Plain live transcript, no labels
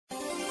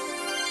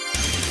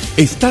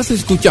Estás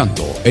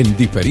escuchando en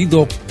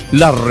diferido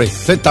la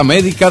receta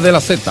médica de la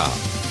Z.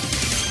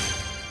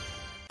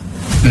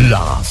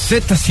 La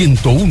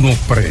Z101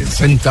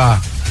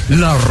 presenta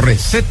la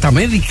receta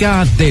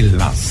médica de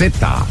la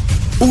Z,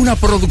 una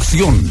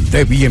producción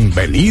de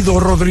Bienvenido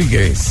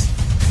Rodríguez.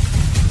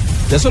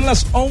 Ya son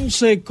las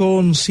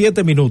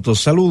 11:07.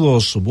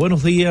 Saludos,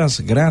 buenos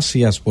días,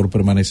 gracias por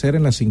permanecer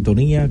en la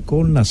sintonía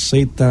con la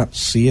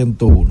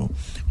Z101.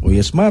 Hoy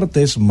es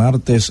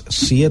martes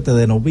 7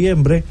 de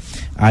noviembre,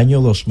 año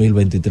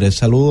 2023.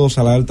 Saludos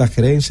a la alta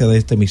gerencia de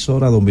esta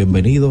emisora, don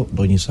Bienvenido,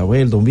 doña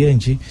Isabel, don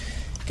Bienchi,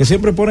 que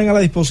siempre ponen a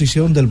la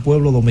disposición del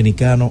pueblo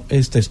dominicano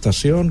esta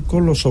estación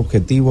con los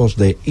objetivos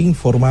de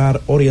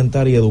informar,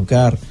 orientar y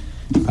educar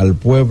al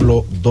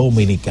pueblo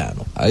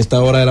dominicano. A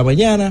esta hora de la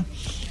mañana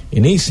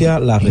inicia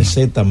la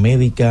receta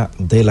médica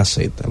de la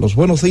Z. Los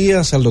buenos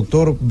días al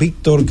doctor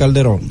Víctor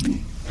Calderón.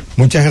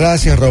 Muchas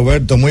gracias,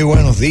 Roberto. Muy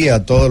buenos días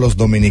a todos los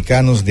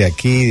dominicanos de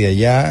aquí y de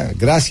allá.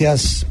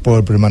 Gracias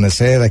por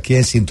permanecer aquí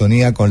en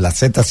sintonía con la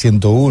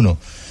Z101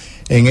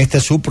 en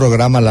este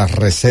subprograma, la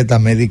receta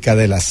médica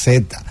de la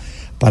Z,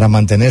 para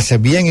mantenerse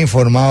bien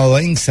informado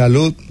en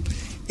salud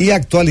y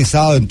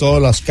actualizado en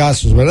todos los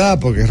casos, ¿verdad?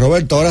 Porque,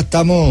 Roberto, ahora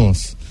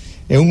estamos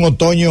en un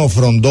otoño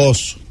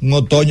frondoso, un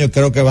otoño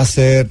creo que va a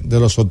ser de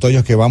los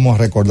otoños que vamos a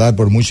recordar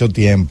por mucho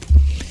tiempo.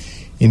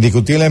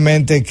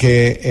 Indiscutiblemente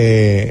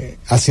que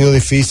ha sido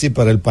difícil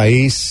para el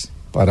país,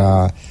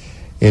 para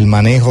el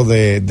manejo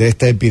de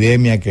esta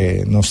epidemia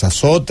que nos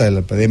azota, la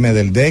epidemia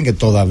del dengue,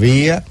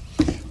 todavía,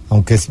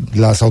 aunque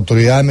las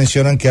autoridades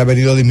mencionan que ha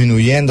venido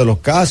disminuyendo los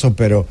casos,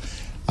 pero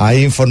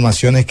hay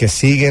informaciones que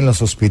siguen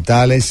los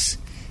hospitales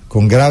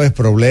con graves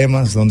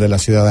problemas, donde la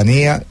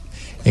ciudadanía,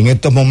 en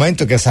estos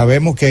momentos que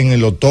sabemos que en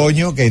el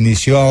otoño, que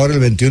inició ahora el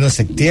 21 de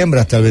septiembre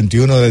hasta el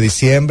 21 de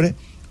diciembre,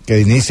 que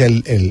inicia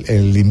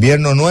el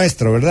invierno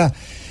nuestro, ¿verdad?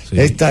 Sí.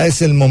 Este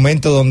es el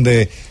momento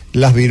donde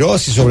las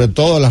virosis, sobre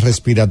todo las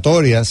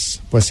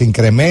respiratorias, pues se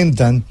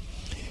incrementan,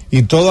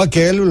 y todo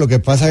aquello, lo que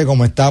pasa es que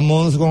como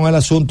estamos con el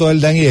asunto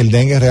del dengue, y el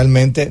dengue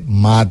realmente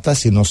mata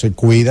si no se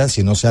cuida,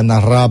 si no se anda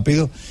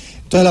rápido,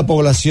 entonces la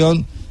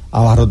población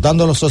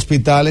abarrotando los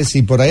hospitales,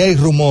 y por ahí hay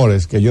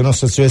rumores, que yo no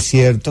sé si es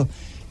cierto,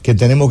 que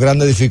tenemos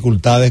grandes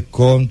dificultades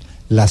con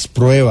las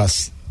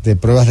pruebas de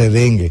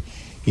dengue,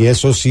 y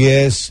eso sí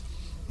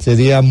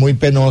sería muy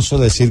penoso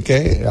decir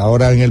que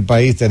ahora en el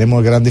país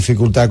tenemos gran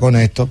dificultad con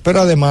esto,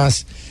 pero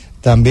además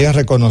también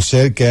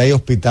reconocer que hay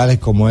hospitales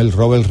como el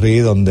Robert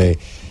Reed donde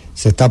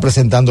se está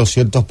presentando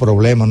ciertos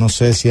problemas, no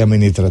sé si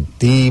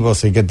administrativos,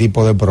 sé qué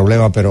tipo de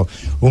problemas, pero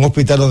un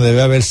hospital donde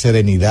debe haber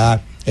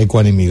serenidad,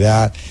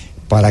 ecuanimidad,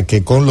 para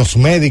que con los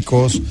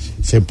médicos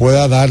se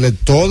pueda darle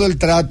todo el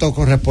trato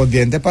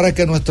correspondiente para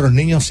que nuestros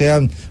niños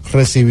sean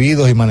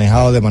recibidos y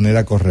manejados de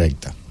manera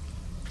correcta.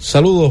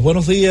 Saludos,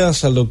 buenos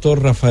días al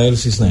doctor Rafael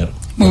Cisneros.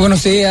 Muy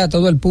buenos días a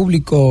todo el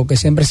público que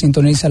siempre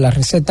sintoniza la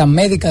receta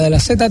médica de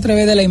la Z a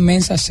través de la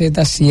inmensa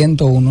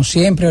Z101,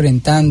 siempre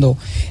orientando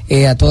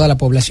a toda la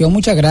población.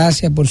 Muchas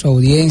gracias por su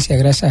audiencia,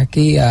 gracias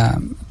aquí a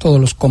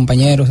todos los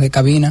compañeros de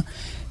cabina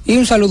y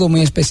un saludo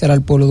muy especial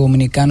al pueblo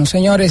dominicano.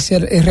 Señores,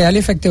 es real y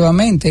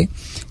efectivamente,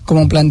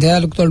 como plantea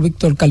el doctor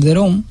Víctor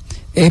Calderón,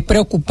 es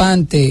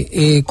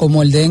preocupante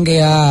como el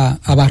dengue ha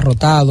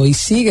abarrotado y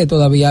sigue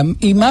todavía,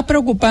 y más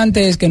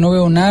preocupante es que no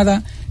veo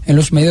nada en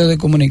los medios de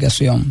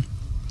comunicación.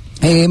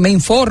 Me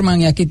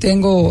informan, y aquí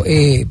tengo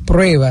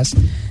pruebas,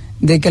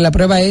 de que la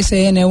prueba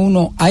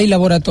SN1 hay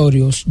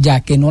laboratorios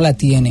ya que no la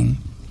tienen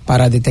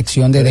para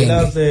detección de dengue.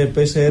 Las de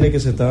PCR que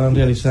se estaban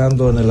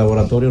realizando en el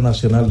Laboratorio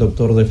Nacional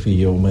Dr. De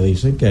Fillo, me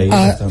dicen que ahí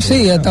están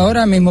sí, hasta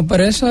ahora mismo,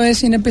 pero eso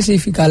es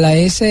inespecífica. La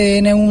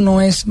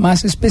SN1 es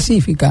más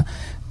específica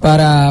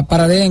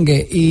para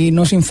dengue, y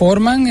nos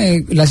informan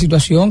la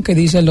situación que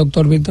dice el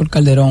doctor Víctor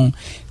Calderón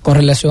con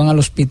relación al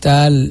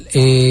hospital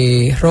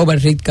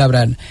Robert Reed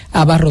Cabral.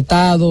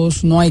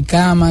 Abarrotados, no hay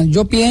camas.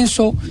 Yo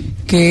pienso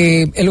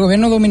que el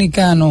gobierno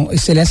dominicano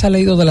se le ha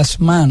salido de las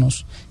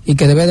manos y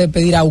que debe de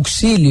pedir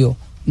auxilio,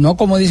 no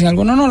como dicen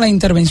algunos, no la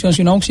intervención,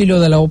 sino auxilio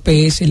de la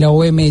OPS y la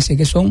OMS,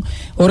 que son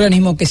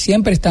organismos que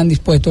siempre están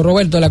dispuestos.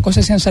 Roberto, las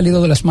cosas se han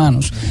salido de las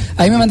manos.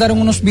 Ahí me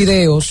mandaron unos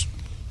videos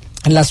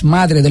las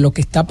madres de lo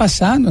que está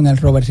pasando en el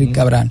Robert Reed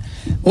Cabral.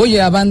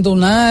 Oye,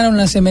 abandonaron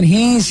las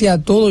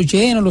emergencias, todo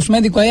lleno, los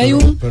médicos. Ahí hay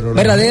un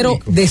verdadero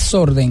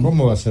desorden.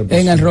 ¿Cómo va a ser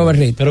posible? En el Robert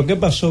Reed. ¿Pero qué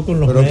pasó con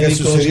los médicos? ¿Qué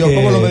sucedió?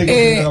 ¿Cómo los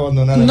médicos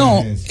abandonaron la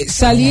emergencia?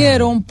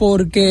 Salieron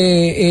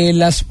porque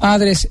las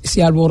madres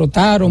se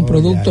alborotaron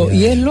producto,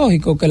 y es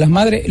lógico que las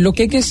madres, lo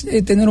que hay que es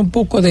tener un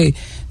poco de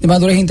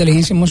madurez e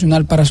inteligencia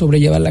emocional para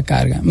sobrellevar la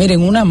carga.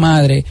 Miren, una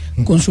madre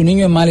con su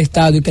niño en mal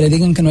estado y que le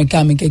digan que no hay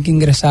cama y que hay que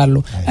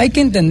ingresarlo, hay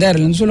que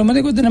entenderlo. Entonces los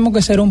médicos tenemos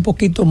que ser un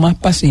poquito más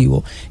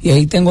pasivos, y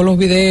ahí tengo los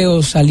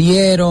videos,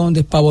 salieron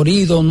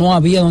despavoridos, no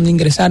había donde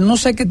ingresar. No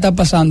sé qué está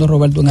pasando,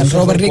 Roberto, en el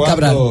Robert Reed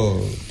Cabral.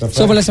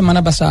 Eso fue la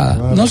semana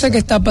pasada. No sé qué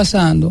está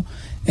pasando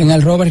en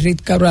el Robert Reed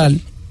Cabral,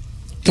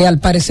 que al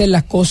parecer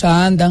las cosas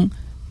andan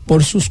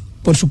por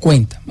su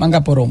cuenta,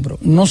 manga por hombro.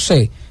 No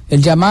sé.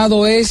 El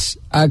llamado es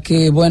a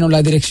que, bueno,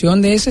 la dirección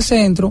de ese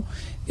centro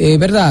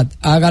 ¿verdad?,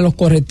 haga los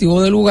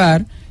correctivos del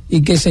lugar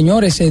y que,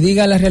 señores, se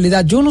diga la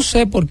realidad. Yo no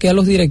sé por qué a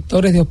los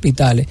directores de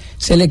hospitales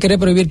se les quiere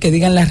prohibir que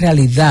digan la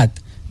realidad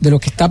de lo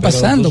que está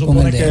pasando con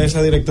el dengue. Que a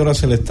esa directora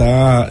se le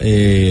está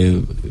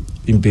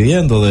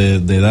impidiendo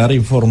de dar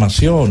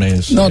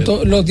informaciones. No,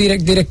 los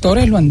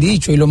directores lo han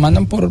dicho y lo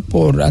mandan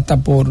hasta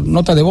por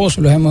nota de voz,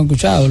 los hemos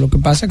escuchado. Lo que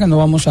pasa es que no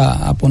vamos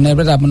a poner,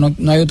 ¿verdad?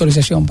 No hay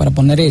autorización para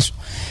poner eso.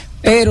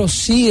 Pero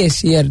sí es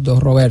cierto,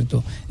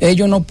 Roberto,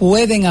 ellos no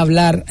pueden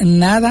hablar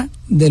nada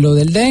de lo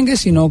del dengue,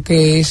 sino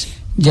que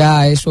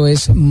eso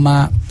es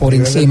más por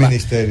encima.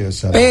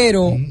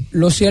 Pero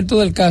lo cierto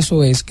del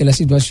caso es que la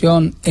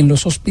situación en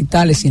los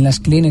hospitales y en las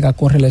clínicas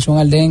con relación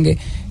al dengue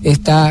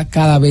está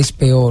cada vez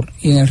peor.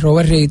 Y en el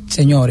Robert Reed,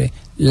 señores,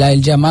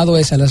 el llamado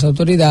es a las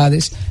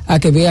autoridades a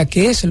que vea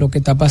qué es lo que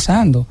está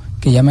pasando,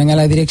 que llamen a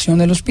la dirección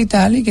del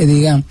hospital y que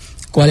digan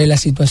cuál es la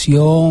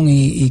situación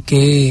y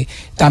que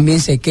también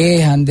se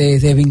quejan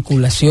de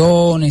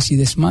vinculaciones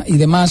y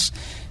demás.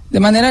 De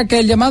manera que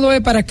el llamado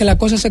es para que las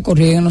cosas se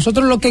corrijan.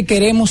 Nosotros lo que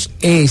queremos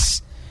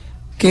es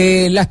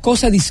que las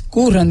cosas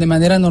discurran de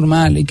manera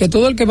normal y que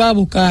todo el que va a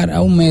buscar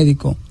a un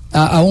médico,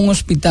 a un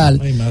hospital,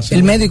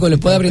 el médico le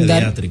pueda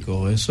brindar.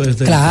 Eso es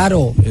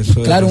claro,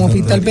 un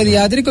hospital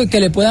pediátrico y que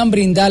le puedan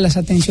brindar las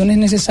atenciones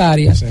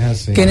necesarias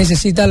que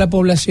necesita la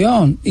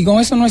población. Y con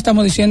eso no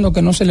estamos diciendo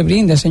que no se le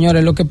brinde,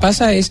 señores. Lo que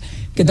pasa es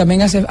que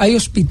también hay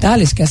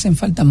hospitales que hacen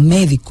falta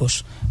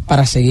médicos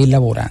para seguir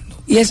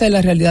laborando. Y esa es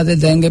la realidad del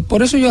dengue.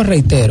 Por eso yo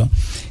reitero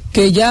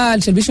que ya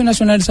al Servicio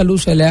Nacional de Salud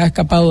se le ha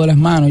escapado de las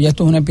manos, ya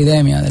esto es una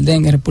epidemia del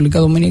dengue en República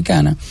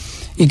Dominicana,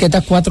 y que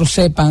estas 4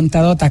 cepas han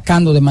estado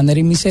atacando de manera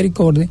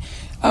inmisericordia.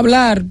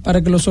 Hablar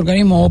para que los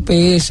organismos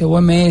OPS,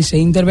 OMS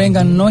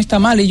intervengan no está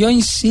mal, y yo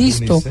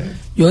insisto,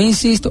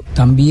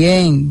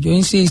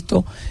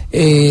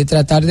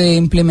 tratar de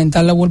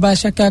implementar la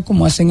vuelvacha acá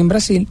como hacen en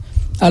Brasil,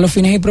 a los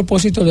fines y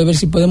propósitos de ver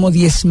si podemos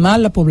diezmar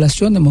la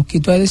población de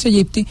mosquitos Aedes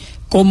aegypti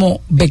como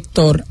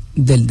vector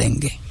del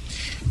dengue.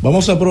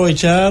 Vamos a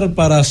aprovechar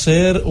para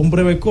hacer un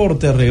breve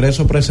corte. Al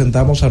regreso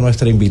presentamos a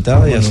nuestra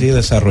invitada y así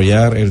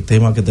desarrollar el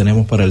tema que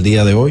tenemos para el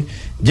día de hoy.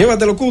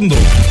 Llévatelo, Cundo.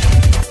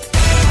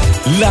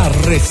 La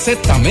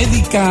receta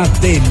médica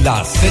de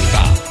la Z.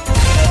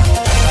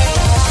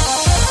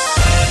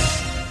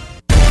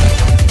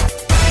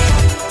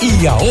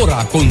 Y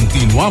ahora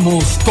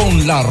continuamos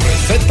con la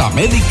receta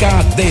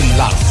médica de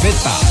la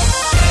Z.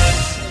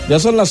 Ya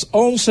son las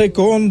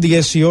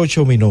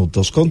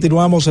 11:18.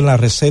 Continuamos en la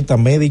receta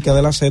médica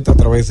de la Z a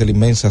través de la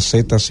inmensa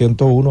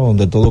Z101,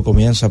 donde todo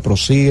comienza,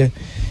 prosigue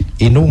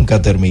y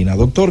nunca termina.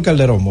 Doctor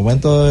Calderón,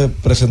 momento de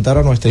presentar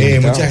a nuestra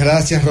invitada. Muchas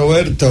gracias,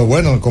 Roberto.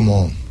 Bueno,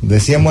 como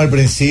decíamos al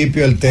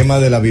principio, el tema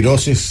de la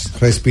virosis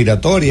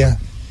respiratoria,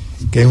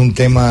 que es un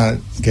tema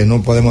que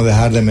no podemos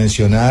dejar de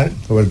mencionar,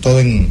 sobre todo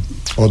en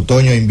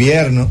otoño e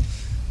invierno,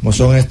 como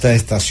son estas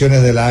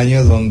estaciones del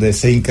año donde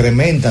se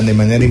incrementan de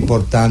manera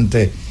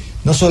importante,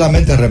 no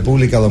solamente en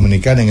República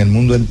Dominicana, en el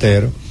mundo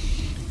entero.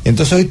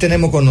 Entonces hoy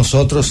tenemos con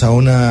nosotros a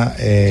una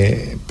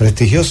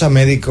prestigiosa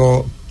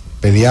médico,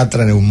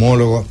 pediatra,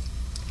 neumólogo,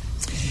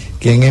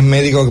 quien es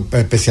médico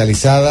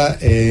especializada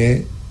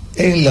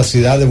en la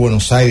ciudad de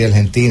Buenos Aires,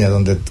 Argentina,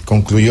 donde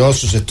concluyó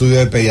sus estudios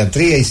de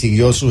pediatría y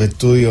siguió sus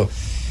estudios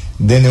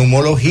de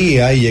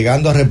neumología, y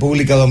llegando a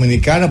República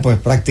Dominicana, pues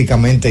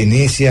prácticamente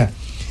inicia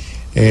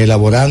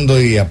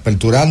elaborando y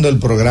aperturando el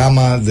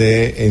programa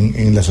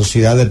en la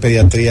Sociedad de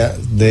Pediatría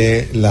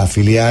de la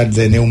filial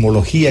de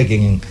neumología,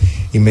 quien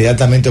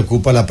inmediatamente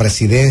ocupa la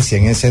presidencia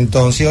en ese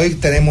entonces. Hoy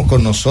tenemos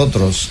con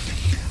nosotros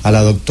a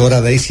la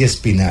doctora Daisy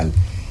Espinal.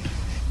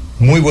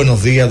 Muy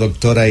buenos días,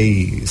 doctora,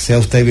 y sea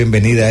usted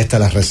bienvenida a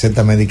la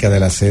receta médica de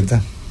la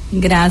Z.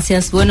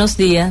 Gracias, buenos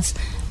días,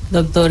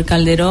 doctor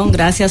Calderón,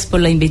 gracias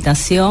por la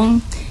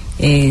invitación.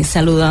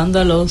 Saludando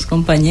a los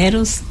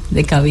compañeros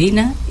de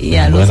cabina y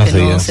a los que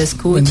nos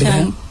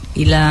escuchan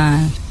y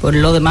por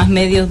los demás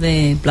medios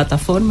de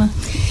plataforma.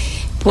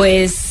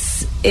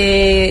 Pues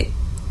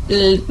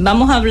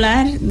vamos a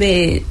hablar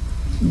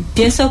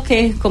pienso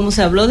que como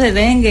se habló de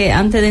dengue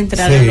antes de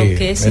entrar a lo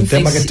que es el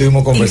tema que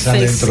estuvimos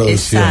conversando en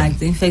introducción.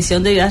 Exacto,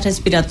 infección de vías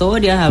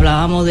respiratorias,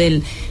 hablábamos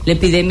de la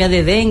epidemia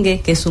de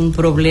dengue, que es un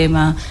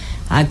problema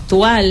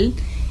actual.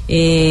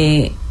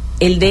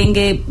 El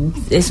dengue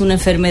es una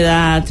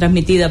enfermedad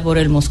transmitida por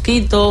el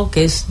mosquito,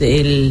 que es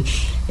el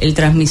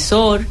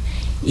transmisor,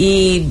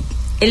 y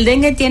el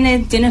dengue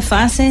tiene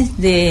fases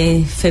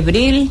de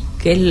febril,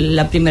 que es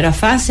la primera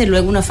fase,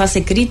 luego una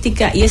fase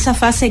crítica, y esa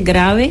fase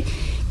grave,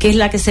 que es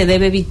la que se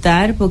debe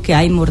evitar porque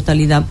hay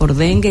mortalidad por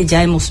dengue.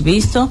 Ya hemos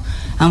visto,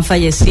 han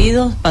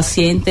fallecido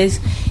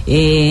pacientes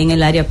en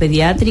el área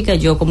pediátrica.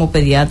 Yo como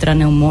pediatra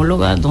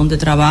neumóloga, donde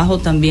trabajo,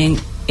 también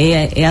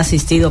he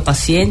asistido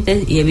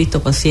pacientes y he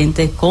visto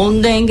pacientes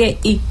con dengue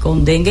y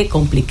con dengue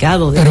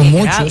complicado. Pero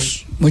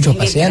muchos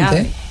pacientes.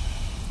 Grave.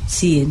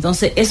 Sí,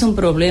 entonces es un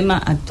problema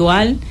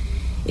actual.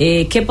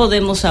 ¿Qué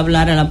podemos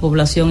hablar a la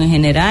población en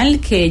general?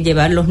 Que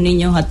llevar los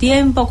niños a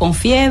tiempo, con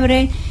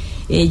fiebre,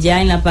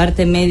 ya en la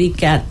parte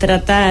médica,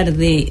 tratar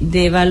de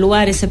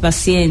evaluar ese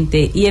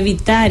paciente y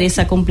evitar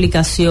esa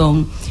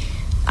complicación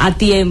a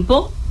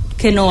tiempo,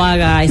 que no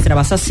haga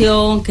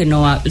extravasación,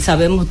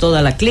 sabemos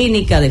toda la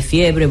clínica de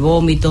fiebre,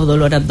 vómitos,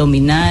 dolor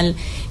abdominal,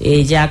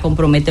 ya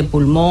compromete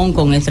pulmón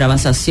con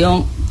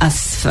extravasación,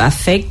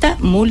 afecta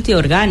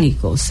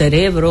multiorgánico,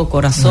 cerebro,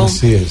 corazón.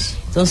 Así es.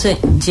 Entonces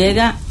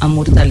llega a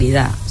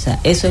mortalidad. O sea,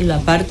 eso es la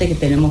parte que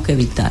tenemos que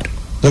evitar.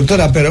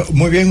 Doctora, pero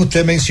muy bien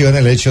usted menciona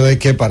el hecho de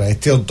que para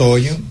este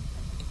otoño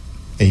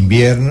e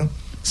invierno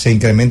se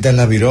incrementan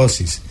las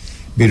virosis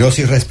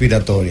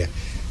respiratoria.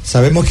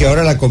 Sabemos que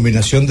ahora la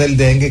combinación del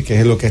dengue, que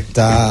es lo que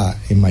está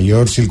en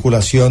mayor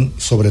circulación,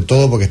 sobre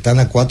todo porque están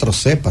a 4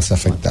 cepas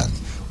afectando.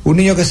 Un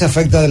niño que se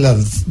afecta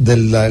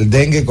del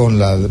dengue con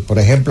por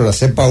ejemplo, la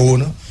cepa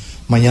 1,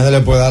 mañana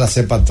le puede dar la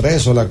cepa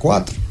 3 o la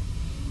 4.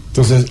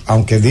 Entonces,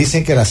 aunque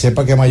dicen que la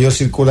cepa que mayor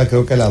circula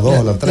creo que es la 2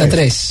 o la 3. La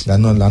 3.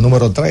 La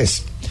número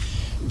 3.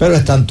 Pero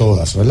están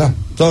todas, ¿verdad?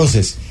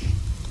 Entonces,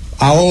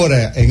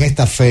 ahora en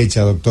esta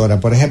fecha, doctora,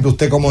 por ejemplo,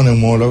 usted como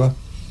neumóloga,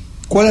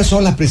 ¿cuáles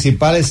son las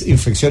principales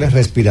infecciones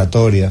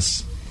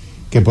respiratorias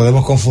que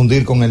podemos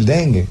confundir con el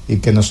dengue y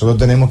que nosotros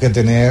tenemos que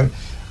tener,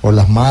 o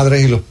las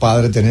madres y los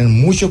padres, tener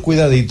mucho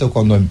cuidadito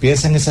cuando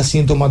empiezan esa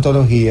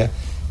sintomatología,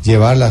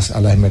 llevarlas a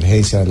las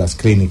emergencias de las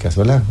clínicas,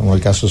 ¿verdad? Como el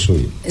caso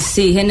suyo.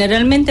 Sí,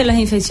 generalmente las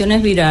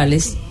infecciones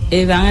virales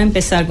van a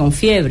empezar con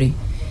fiebre.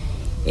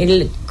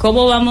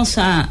 ¿Cómo vamos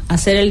a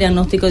hacer el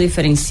diagnóstico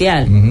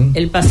diferencial? Uh-huh.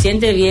 El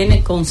paciente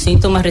viene con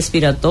síntomas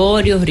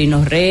respiratorios,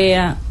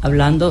 rinorrea,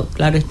 hablando,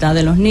 claro está,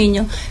 de los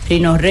niños,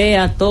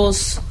 rinorrea,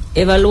 tos,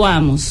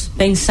 evaluamos,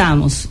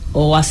 pensamos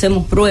o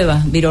hacemos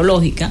pruebas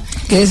virológicas.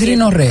 ¿Qué es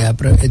rinorrea?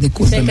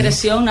 Discúlpeme.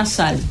 Secreción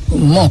nasal.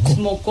 Un moco.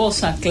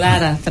 Mocosa,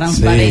 clara,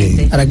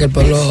 transparente. Sí, para que el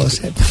pueblo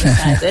sepa.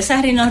 Exacto.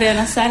 Esa rinorrea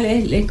nasal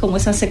es como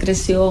esa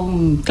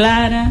secreción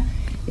clara,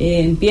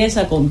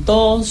 empieza con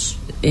tos,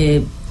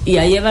 y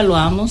ahí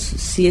evaluamos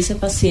si ese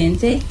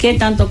paciente, qué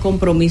tanto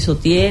compromiso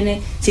tiene,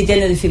 si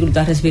tiene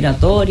dificultad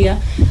respiratoria,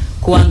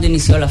 cuándo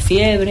inició la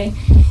fiebre.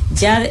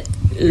 Ya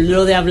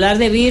lo de hablar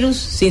de virus,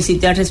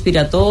 sincitial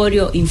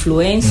respiratorio,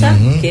 influenza,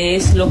 uh-huh, que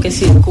es lo que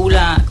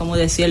circula, como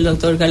decía el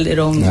doctor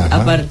Calderón, ajá,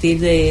 a partir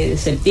de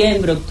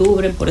septiembre,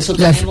 octubre, por eso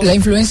tenemos... La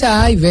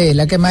influenza A y B,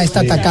 la que más está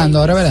atacando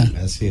ahora, ¿verdad?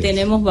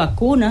 Tenemos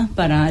vacunas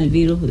para el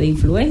virus de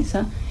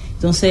influenza,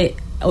 entonces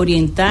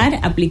orientar,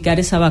 aplicar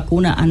esa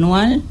vacuna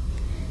anual.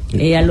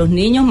 A los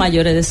niños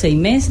mayores de 6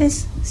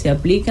 meses se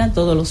aplica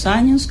todos los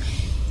años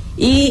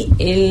y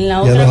en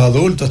la otra, y a los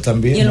adultos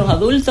también. Y en los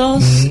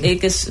adultos, uh-huh,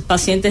 que es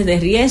pacientes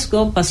de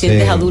riesgo,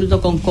 pacientes, sí, adultos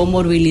con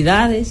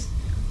comorbilidades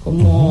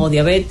como, uh-huh,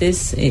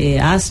 diabetes,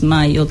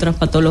 asma y otras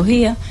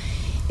patologías.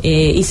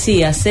 Y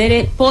sí,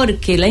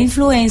 porque la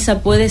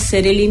influenza puede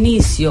ser el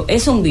inicio,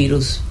 es un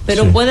virus,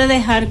 pero sí, puede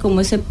dejar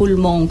como ese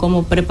pulmón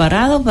como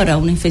preparado para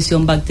una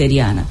infección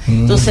bacteriana. Uh-huh.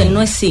 Entonces no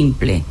es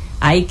simple.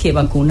 Hay que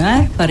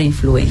vacunar para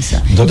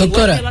influenza. Doctora,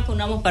 igual que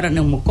vacunamos para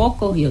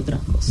neumococos y otras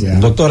cosas. Yeah.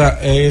 Doctora,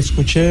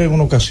 escuché en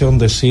una ocasión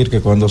decir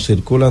que cuando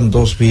circulan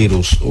 2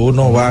 virus,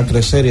 uno va a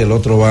crecer y el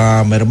otro va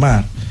a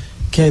mermar.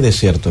 ¿Qué hay de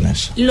cierto en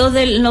eso? Lo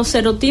de los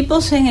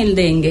serotipos en el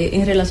dengue,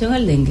 en relación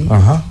al dengue,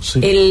 ajá,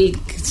 sí,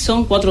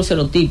 son 4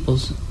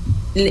 serotipos.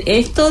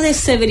 Esto de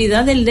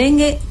severidad del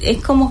dengue es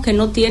como que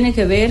no tiene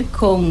que ver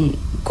con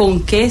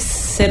qué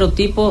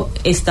serotipo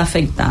está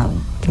afectado.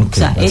 Okay, o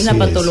sea, es la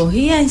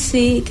patología en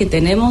sí que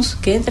tenemos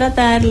que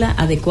tratarla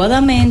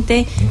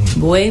adecuadamente,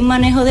 buen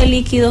manejo de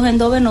líquidos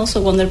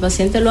endovenosos cuando el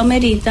paciente lo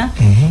amerita,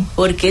 uh-huh,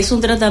 porque es un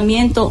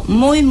tratamiento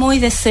muy, muy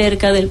de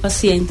cerca del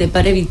paciente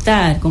para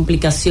evitar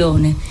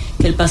complicaciones,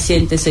 que el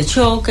paciente se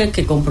choque,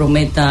 que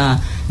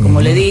comprometa, como,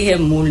 uh-huh, le dije,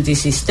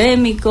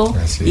 multisistémico,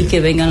 y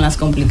que vengan las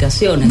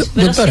complicaciones.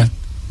 Pero doctora, sí,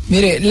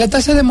 mire, la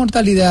tasa de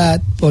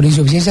mortalidad por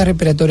insuficiencia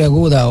respiratoria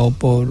aguda o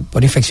por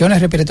infecciones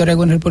respiratorias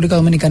agudas en República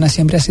Dominicana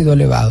siempre ha sido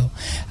elevado.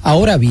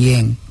 Ahora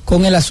bien,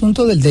 con el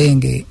asunto del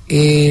dengue,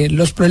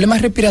 los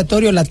problemas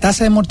respiratorios, la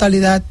tasa de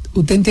mortalidad,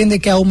 ¿usted entiende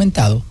que ha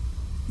aumentado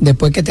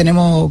después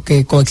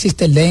que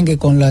coexiste el dengue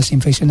con las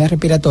infecciones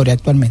respiratorias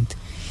actualmente?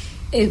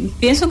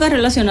 Pienso que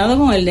relacionado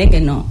con el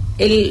dengue no.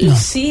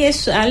 Sí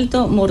es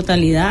alto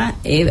mortalidad,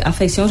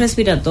 afección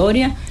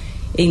respiratoria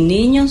en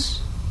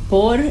niños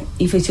por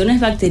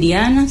infecciones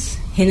bacterianas,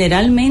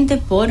 generalmente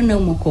por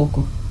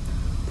neumococo.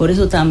 Por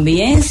eso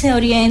también se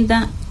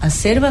orienta a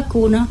hacer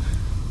vacuna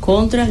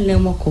contra el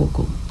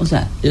neumococo. O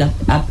sea,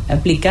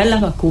 aplicar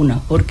las vacunas,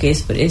 porque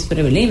es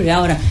prevenible.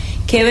 Ahora,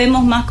 ¿qué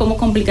vemos más como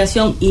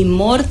complicación y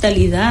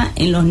mortalidad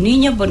en los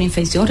niños por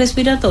infección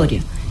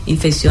respiratoria?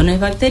 Infecciones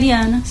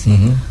bacterianas,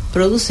 uh-huh,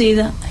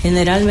 producidas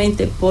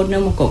generalmente por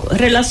neumococo. En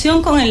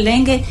relación con el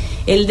dengue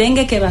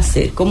 ¿qué va a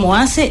hacer? Como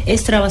hace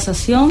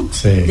extravasación,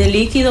 sí, de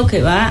líquido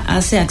que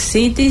hace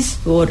ascitis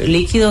por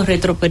líquido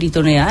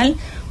retroperitoneal,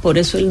 por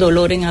eso el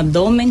dolor en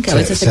abdomen, que a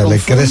veces se confunde.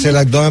 Le crece el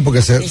abdomen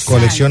porque se, exacto,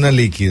 colecciona el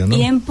líquido, ¿no?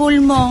 Y en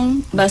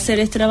pulmón va a ser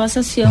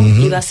extravasación,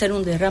 uh-huh, y va a ser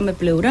un derrame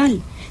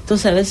pleural.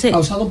 Entonces a veces...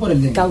 Causado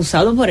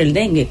por el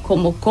dengue.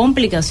 Como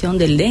complicación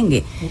del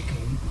dengue.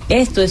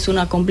 Okay. Esto es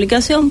una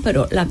complicación,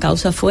 pero la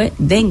causa fue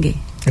dengue,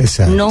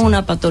 exacto, no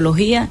una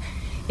patología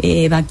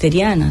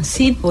bacteriana.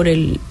 Sí, por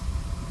el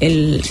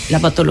la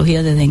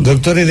patología de dengue.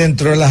 Doctor, y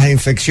dentro de las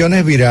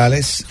infecciones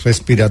virales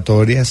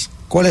respiratorias,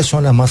 ¿cuáles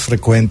son las más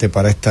frecuentes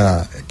para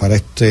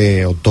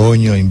este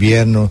otoño,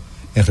 invierno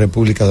en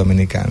República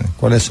Dominicana?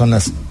 ¿Cuáles son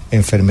las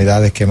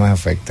enfermedades que más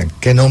afectan?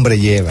 ¿Qué nombre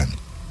llevan?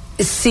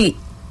 Sí,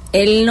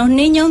 en los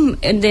niños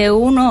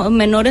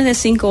menores de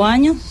 5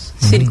 años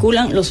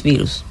circulan los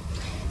virus.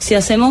 Si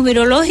hacemos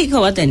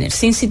virológico va a tener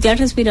sincitial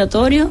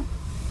respiratorio,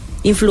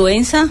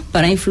 influenza,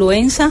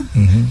 parainfluenza,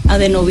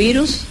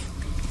 adenovirus,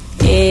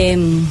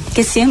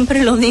 que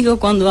siempre lo digo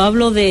cuando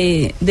hablo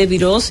de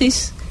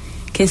virosis,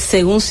 que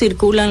según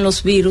circulan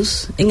los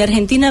virus, en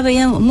Argentina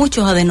veían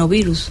muchos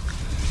adenovirus,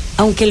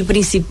 aunque el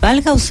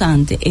principal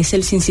causante es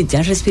el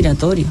sincitial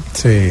respiratorio.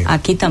 Sí.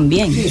 Aquí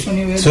también. Sí,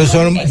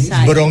 son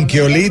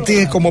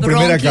bronquiolitis como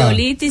primera causa.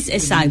 Bronquiolitis,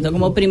 exacto,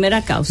 como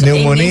primera causa.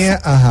 Neumonía,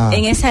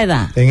 en esa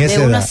edad, de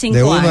 1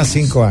 a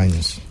 5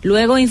 años.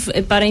 Luego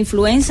para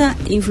influenza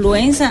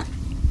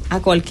a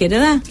cualquier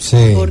edad,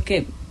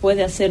 porque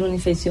puede hacer una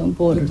infección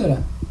por...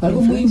 Doctora,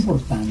 algo muy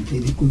importante,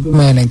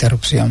 discúlpeme la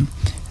interrupción.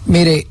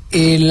 Mire,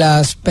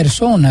 las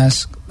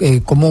personas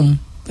común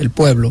del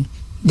pueblo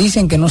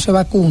dicen que no se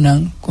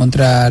vacunan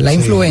contra la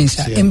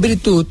influenza en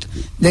virtud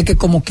de que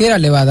como quiera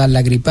le va a dar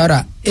la gripe.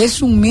 Ahora,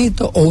 ¿es un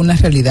mito o una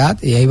realidad?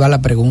 Y ahí va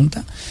la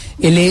pregunta.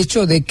 El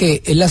hecho de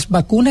que las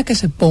vacunas que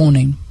se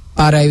ponen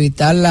para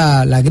evitar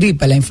la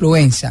gripe, la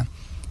influenza,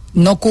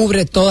 no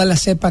cubre todas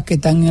las cepas que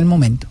están en el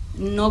momento.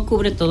 No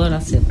cubre todas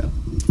las cepas.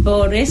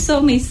 Por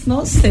eso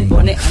mismo se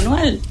pone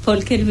anual,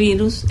 porque el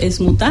virus es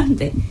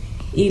mutante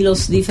y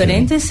los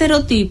diferentes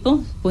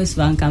serotipos pues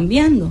van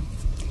cambiando.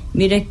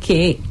 Mire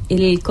que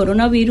el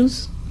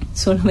coronavirus,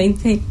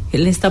 solamente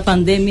en esta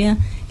pandemia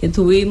que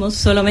tuvimos,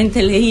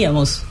 solamente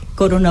leíamos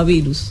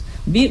coronavirus,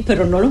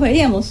 pero no lo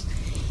veíamos.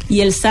 Y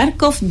el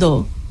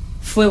SARS-CoV-2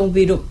 fue un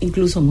virus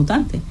incluso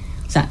mutante.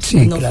 O sea,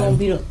 fue un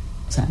virus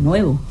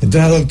nuevo.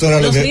 Entonces, doctora,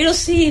 los virus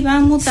sí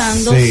van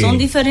mutando, son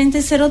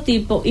diferentes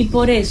serotipos y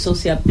por eso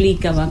se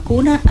aplica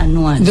vacuna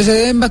anual. Entonces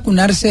deben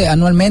vacunarse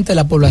anualmente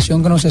la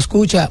población que nos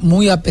escucha,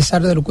 muy a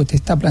pesar de lo que usted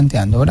está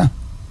planteando, ¿verdad?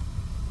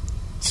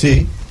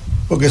 Sí.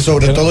 Porque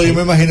sobre todo yo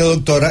me imagino,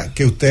 doctora,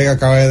 que usted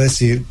acaba de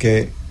decir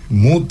que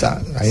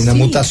hay una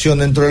mutación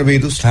dentro del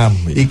virus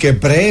y que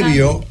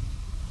previo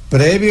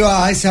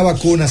a esa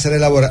vacuna ser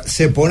elaborada,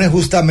 se pone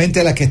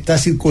justamente a la que está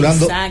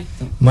circulando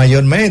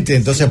mayormente,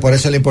 entonces por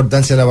eso la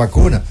importancia de la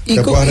vacuna. ¿Y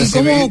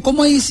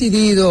cómo ha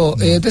incidido?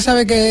 Usted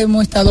sabe que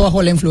hemos estado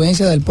bajo la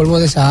influencia del polvo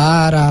de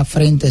Sahara,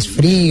 frentes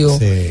fríos,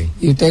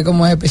 y usted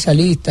como es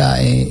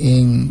especialista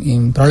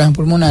en problemas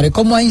pulmonares,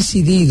 ¿cómo ha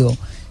incidido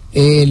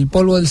el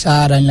polvo del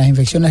Sahara en las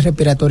infecciones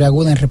respiratorias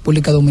agudas en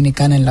República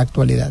Dominicana en la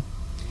actualidad?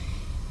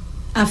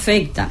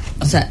 Afecta,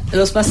 o sea,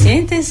 los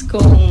pacientes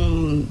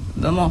con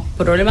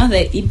problemas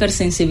de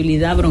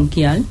hipersensibilidad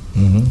bronquial,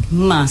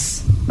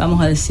 más,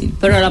 vamos a decir,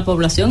 pero a la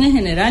población en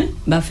general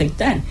va a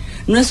afectar.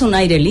 No es un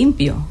aire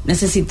limpio,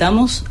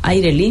 necesitamos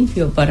aire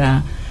limpio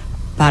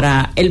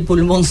para el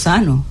pulmón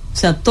sano. O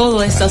sea,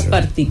 todas estas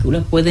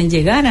partículas pueden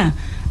llegar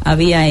a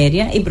vía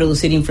aérea y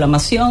producir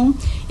inflamación.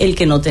 El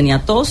que no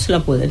tenía tos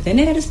la puede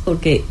tener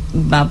porque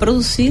va a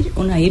producir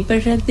una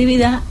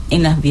hiperreactividad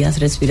en las vías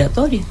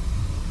respiratorias.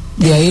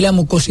 De ahí la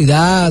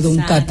mucosidad, un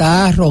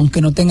catarro, aunque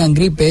no tengan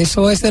gripe,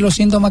 eso es de los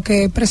síntomas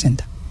que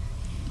presenta.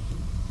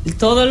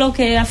 Todo lo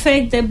que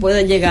afecte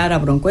puede llegar a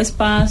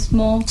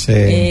broncoespasmo,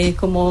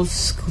 como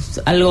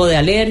algo de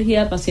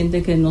alergia,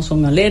 pacientes que no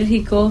son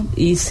alérgicos,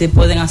 y se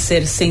pueden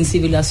hacer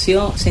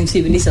sensibilización,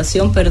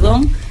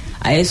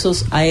 a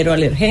esos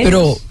aeroalergenos.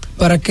 Pero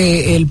para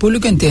que el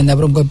público entienda,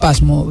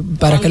 broncoespasmo,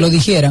 para que lo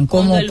digieran,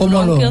 ¿cómo el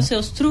bronquio se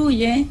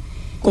obstruye?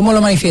 ¿Cómo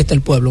lo manifiesta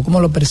el pueblo? ¿Cómo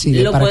lo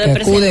percibe? Lo puede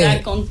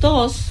presentar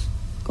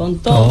con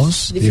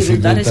tos,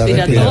 dificultad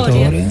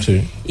respiratoria.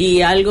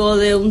 Y algo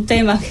de un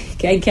tema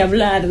que hay que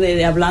hablar,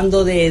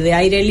 hablando de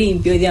aire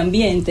limpio y de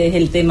ambiente, es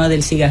el tema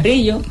del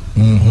cigarrillo,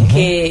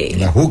 que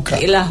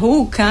la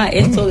juca,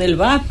 esto del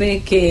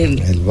vape,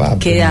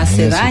 que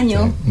hace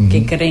daño,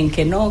 que creen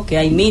que no, que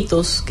hay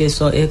mitos, que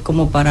eso es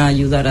como para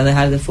ayudar a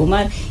dejar de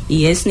fumar,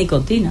 y es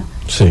nicotina.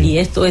 Y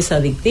esto es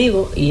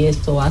adictivo y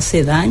esto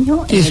hace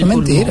daño en el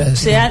pulmón.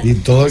 Mentira, y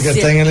todo el que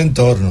está en el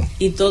entorno.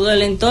 Y todo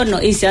el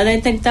entorno. Y se ha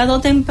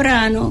detectado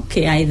temprano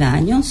que hay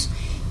daños,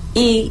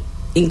 y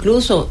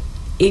incluso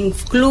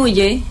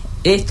incluye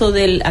esto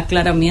del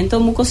aclaramiento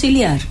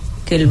mucociliar,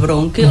 que el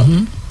bronquio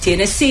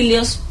tiene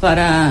cilios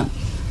para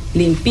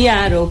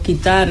limpiar o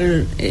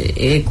quitar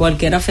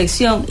cualquier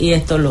afección, y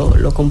esto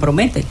lo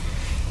compromete.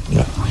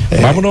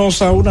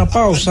 Vámonos a una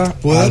pausa.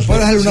 ¿Puedo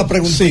hacerle una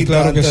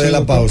preguntita antes de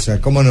la pausa?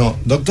 ¿Cómo no?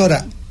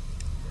 Doctora,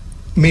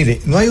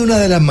 mire, no hay una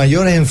de las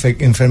mayores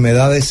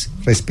enfermedades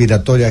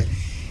respiratorias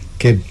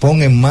que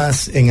ponen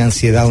más en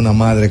ansiedad a una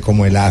madre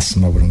como el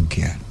asma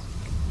bronquial.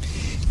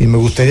 Y me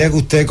gustaría que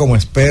usted, como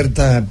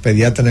experta,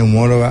 pediatra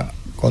neumóloga,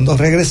 cuando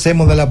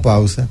regresemos de la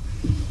pausa,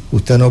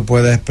 usted nos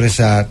pueda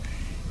expresar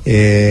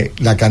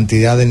la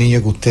cantidad de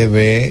niños que usted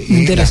ve.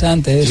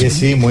 Interesante eso.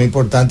 Sí, muy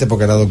importante,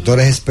 porque la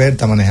doctora es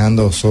experta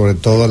manejando sobre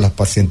todo los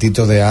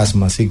pacientitos de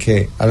asma, así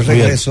que al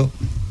regreso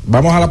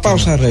Vamos a la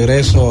pausa,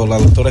 regreso, la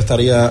doctora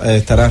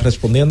estará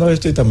respondiendo a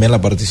esto y también la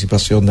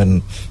participación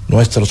de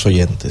nuestros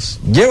oyentes.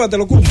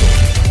 Llévatelo, Cundo.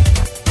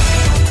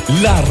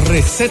 La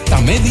receta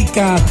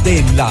médica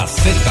de la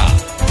Z.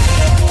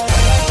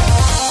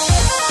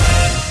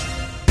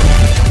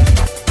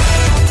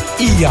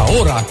 Y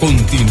ahora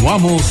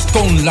continuamos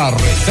con la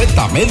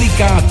receta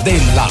médica de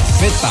la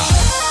Z.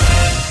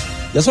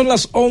 Ya son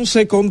las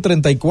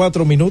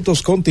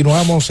 11:34.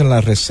 Continuamos en la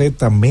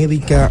receta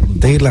médica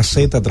de la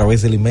Z a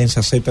través de la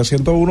inmensa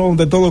Z101,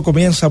 donde todo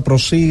comienza,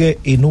 prosigue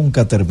y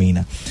nunca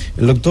termina.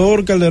 El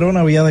doctor Calderón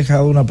había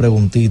dejado una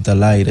preguntita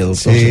al aire,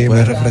 doctor. ¿Se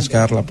puede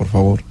refrescarla, por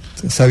favor?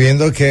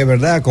 Sabiendo que,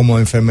 ¿verdad?, como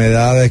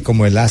enfermedades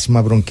como el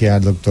asma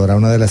bronquial, doctora,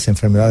 una de las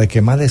enfermedades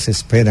que más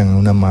desesperan a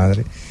una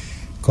madre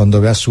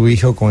cuando ve a su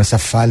hijo con esa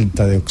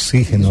falta de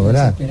oxígeno,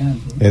 ¿verdad?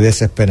 Es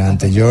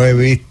desesperante. Yo he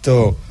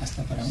visto,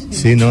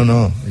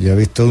 yo he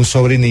visto un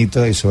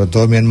sobrinito y sobre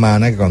todo mi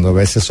hermana, que cuando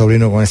ve a ese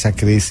sobrino con esa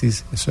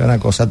crisis, eso es una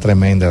cosa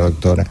tremenda,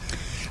 doctora.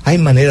 ¿Hay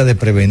manera de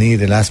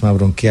prevenir el asma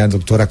bronquial,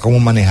 doctora?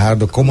 ¿Cómo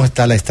manejarlo? ¿Cómo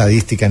está la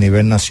estadística a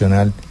nivel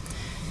nacional?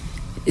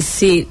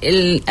 Sí,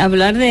 el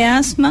hablar de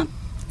asma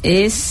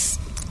es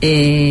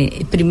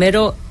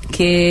primero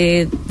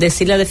que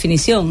decir la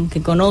definición,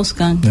 que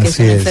conozcan que es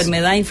una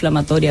enfermedad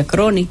inflamatoria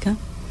crónica,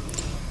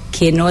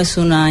 que no es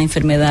una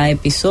enfermedad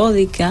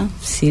episódica,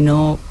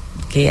 sino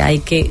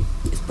que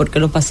porque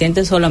los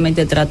pacientes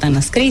solamente tratan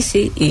las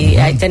crisis y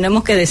ahí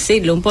tenemos que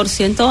decirlo, un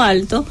 %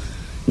 alto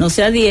no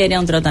se adhiere a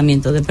un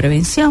tratamiento de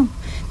prevención.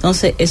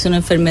 Entonces es una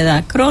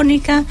enfermedad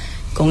crónica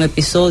con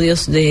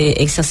episodios de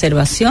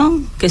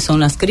exacerbación, que son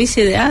las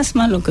crisis de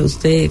asma, lo que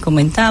usted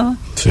comentaba.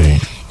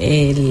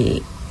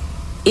 Sí.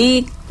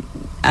 Y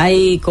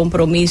hay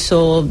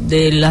compromiso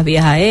de las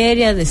vías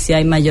aéreas, de si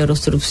hay mayor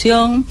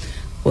obstrucción,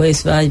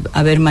 pues va a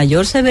haber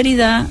mayor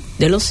severidad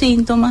de los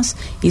síntomas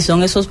y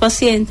son esos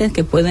pacientes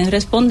que pueden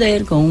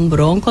responder con un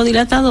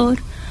broncodilatador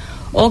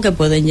o que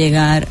pueden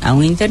llegar a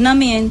un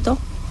internamiento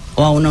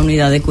o a una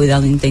unidad de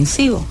cuidado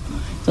intensivo.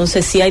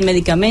 Entonces sí hay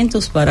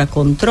medicamentos para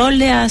control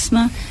de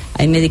asma,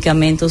 hay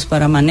medicamentos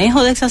para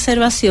manejo de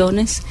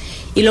exacerbaciones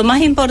y lo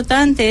más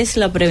importante es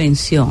la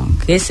prevención,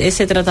 que es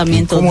ese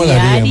tratamiento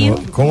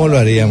diario. ¿Cómo lo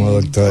haríamos,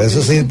 doctor?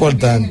 Eso es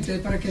importante.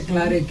 Para que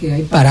aclare que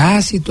hay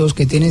parásitos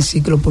que tienen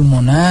ciclo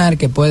pulmonar,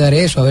 que puede dar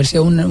eso, a ver si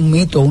es un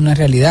mito o una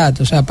realidad,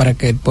 o sea, para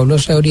que el pueblo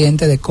se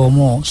oriente de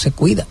cómo se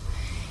cuida.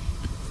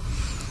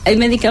 Hay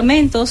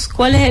medicamentos.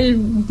 ¿Cuál es el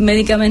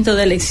medicamento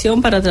de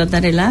elección para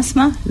tratar el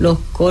asma? Los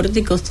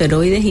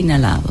corticosteroides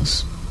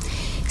inhalados.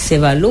 Se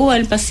evalúa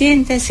el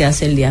paciente, se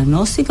hace el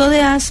diagnóstico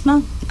de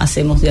asma,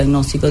 hacemos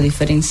diagnóstico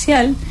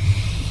diferencial.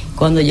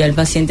 Cuando ya el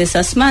paciente es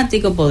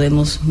asmático,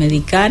 podemos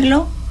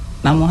medicarlo.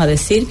 Vamos a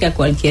decir que a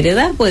cualquier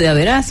edad puede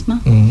haber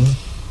asma.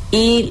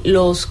 Y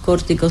los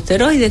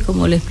corticosteroides,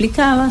 como le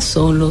explicaba,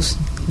 son los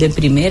de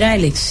primera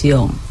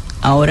elección.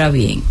 Ahora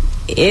bien,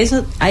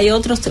 hay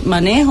otros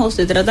manejos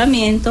de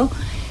tratamiento,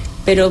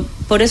 pero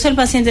por eso el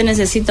paciente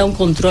necesita un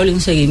control y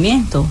un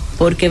seguimiento,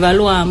 porque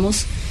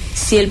evaluamos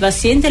si el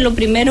paciente, lo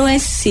primero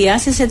es si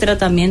hace ese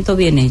tratamiento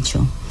bien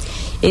hecho.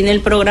 En el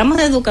programa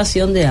de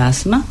educación de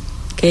asma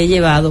que he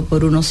llevado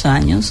por unos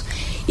años,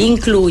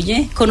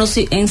 incluye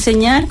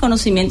enseñar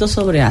conocimientos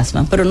sobre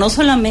asma, pero no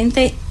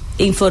solamente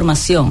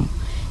información,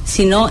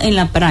 sino en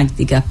la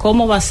práctica,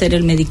 cómo va a ser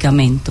el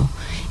medicamento.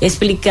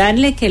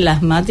 Explicarle que el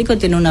asmático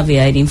tiene una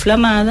vía aérea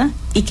inflamada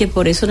y que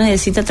por eso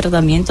necesita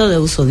tratamiento de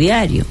uso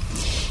diario.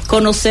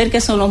 Conocer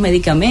qué son los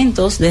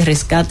medicamentos de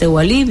rescate o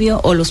alivio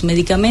o los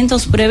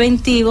medicamentos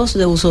preventivos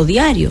de uso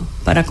diario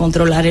para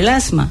controlar el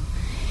asma.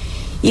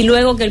 Y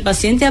luego que el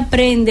paciente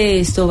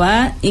aprende esto,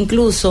 va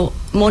incluso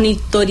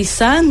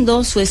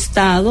monitorizando su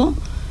estado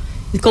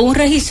con un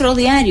registro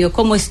diario,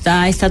 cómo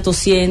está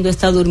tosiendo,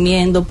 está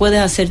durmiendo,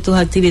 puedes hacer tus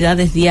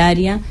actividades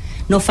diarias.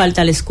 No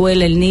falta a la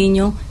escuela el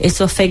niño,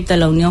 eso afecta a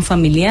la unión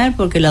familiar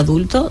porque el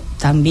adulto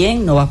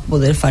también no va a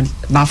poder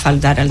va a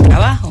faltar al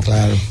trabajo.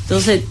 Claro.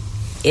 Entonces,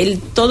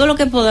 todo lo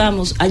que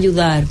podamos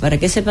ayudar para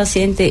que ese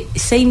paciente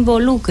se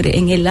involucre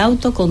en el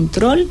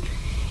autocontrol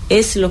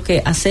es lo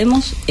que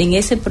hacemos en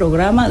ese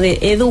programa de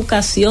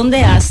educación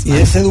de asma. Y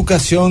esa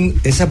educación,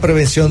 esa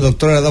prevención,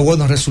 doctora, ¿ha dado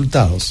buenos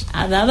resultados?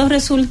 Ha dado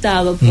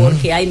resultados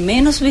porque hay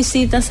menos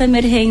visitas a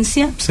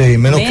emergencia,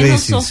 menos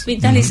crisis,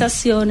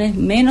 hospitalizaciones,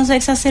 menos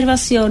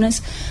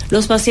exacerbaciones.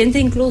 Los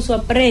pacientes incluso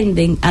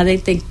aprenden a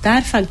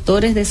detectar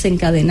factores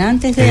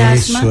desencadenantes de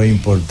asma,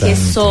 que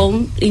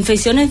son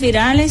infecciones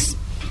virales.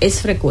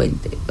 Es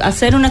frecuente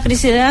hacer una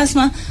crisis de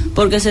asma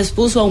porque se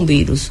expuso a un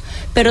virus,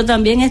 pero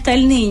también está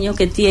el niño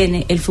que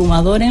tiene el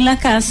fumador en la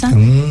casa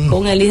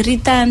con el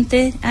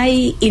irritante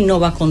ahí y no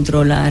va a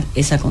controlar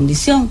esa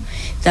condición.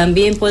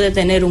 También puede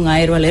tener un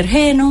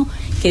aeroalergeno,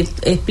 que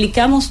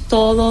explicamos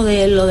todo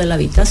de lo de la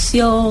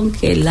habitación,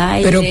 que el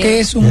aire. ¿Pero qué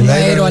es un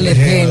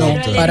aeroalergeno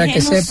para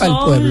que sepa el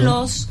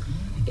pueblo?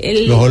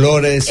 Los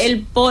olores,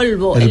 el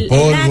polvo, el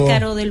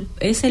ácaro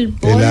es el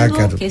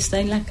polvo que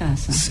está en la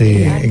casa.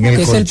 Sí, en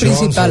el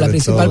colchón, es la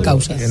principal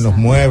causa. En los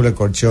muebles,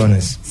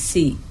 colchones.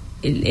 Sí,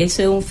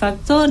 ese es un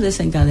factor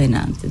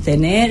desencadenante.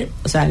 Tener,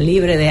 o sea,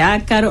 libre de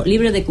ácaro,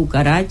 libre de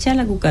cucaracha.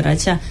 La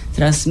cucaracha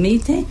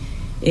transmite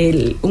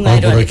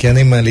pero qué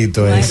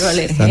animalito es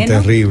tan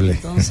terrible.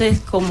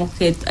 Entonces, como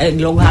que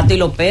los gatos y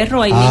los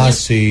perros, hay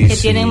niños que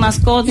tienen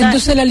mascotas.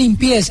 Entonces la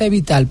limpieza es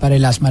vital para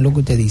el asma, lo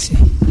que usted dice.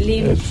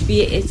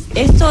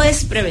 Esto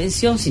es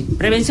prevención, sí,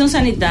 prevención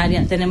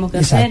sanitaria tenemos que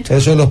hacer.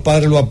 Eso los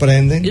padres lo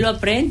aprenden.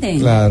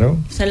 Claro.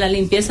 O sea, la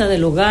limpieza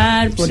del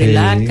hogar por el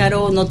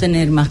ácaro, no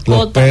tener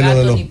mascotas,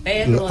 gatos ni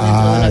perros dentro de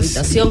la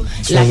habitación.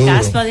 La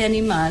caspa de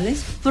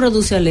animales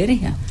produce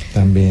alergia.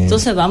 También.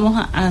 Entonces vamos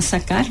a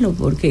sacarlo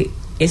porque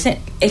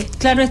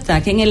claro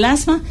está que en el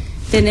asma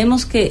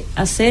tenemos que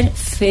hacer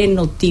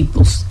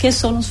fenotipos. ¿Qué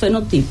son los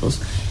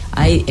fenotipos?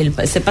 Hay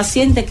ese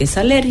paciente que es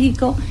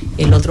alérgico,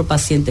 el otro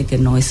paciente que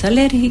no es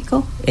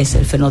alérgico, es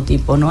el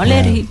fenotipo no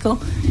alérgico,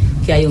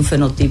 que hay un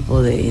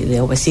fenotipo de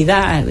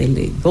obesidad,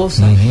 de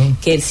cosas,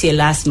 que si el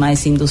asma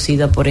es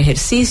inducida por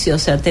ejercicio, o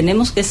sea,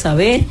 tenemos que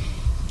saber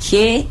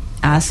qué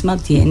asma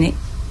tiene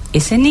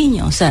ese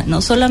niño, o sea,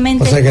 no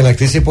solamente... O sea, que la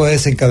crisis puede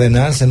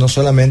desencadenarse no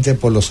solamente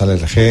por los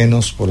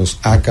alergenos, por los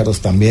ácaros,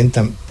 también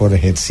por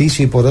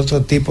ejercicio y por otro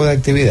tipo de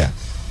actividad.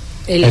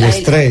 El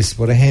estrés,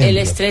 por ejemplo. El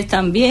estrés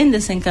también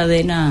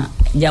desencadena,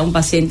 ya un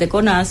paciente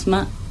con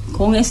asma,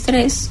 con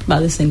estrés, va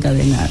a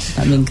desencadenar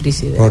también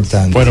crisis de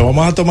asma. Bueno,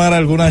 vamos a tomar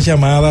algunas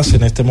llamadas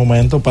en este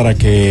momento para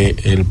que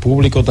el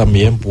público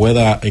también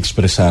pueda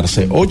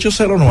expresarse.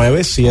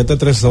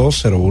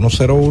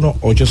 809-732-0101,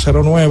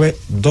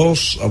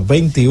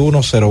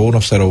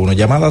 809-221-0101.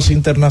 Llamadas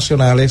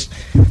internacionales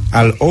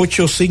al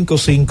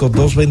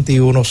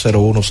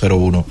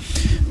 855-221-0101.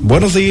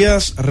 Buenos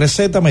días,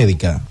 Receta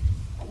Médica.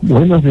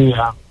 Buenos días.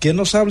 ¿Quién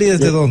nos habla y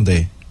desde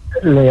dónde?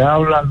 Le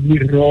habla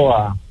Luis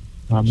Roa,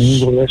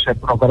 amigo de ese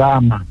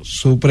programa.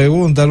 Su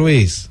pregunta,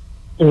 Luis.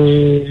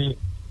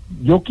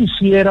 Yo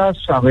quisiera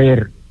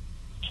saber,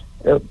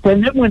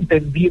 tenemos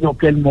entendido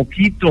que el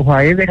mosquito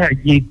Aedes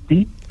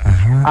aegypti,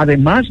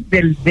 además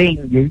del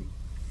dengue,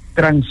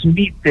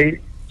 transmite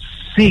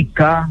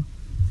Zika,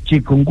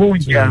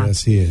 chikungunya,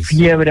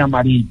 fiebre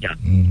amarilla.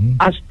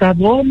 ¿Hasta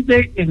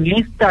dónde en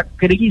esta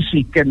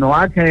crisis que nos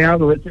ha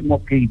creado ese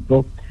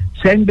mosquito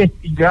se ha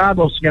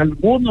investigado si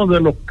alguno de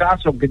los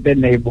casos que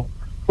tenemos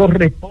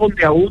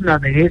corresponde a una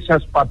de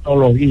esas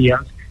patologías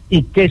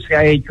y qué se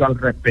ha hecho al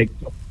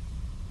respecto?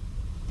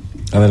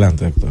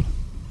 Adelante, doctor.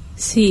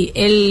 Sí,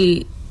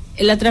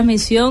 la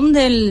transmisión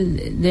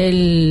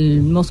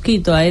del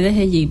mosquito Aedes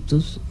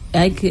aegyptus,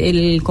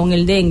 con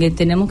el dengue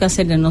tenemos que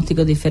hacer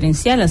diagnóstico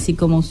diferencial, así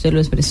como usted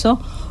lo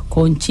expresó,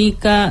 con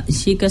Zika,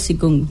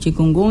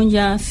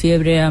 chikungunya,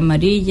 fiebre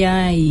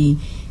amarilla y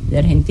de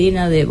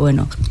Argentina,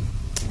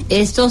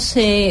 estos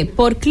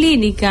por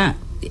clínica,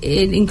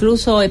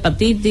 incluso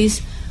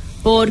hepatitis,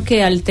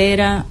 porque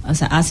altera, o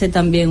sea, hace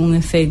también un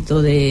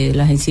efecto de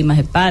las enzimas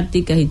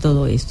hepáticas y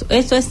todo esto.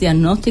 Esto es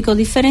diagnóstico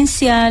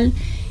diferencial,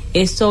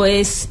 esto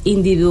es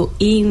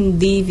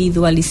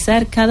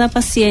individualizar cada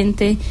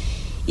paciente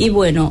y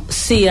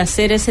sí,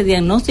 hacer ese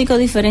diagnóstico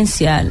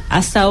diferencial.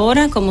 Hasta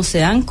ahora, como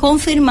se han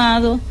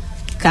confirmado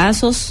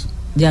casos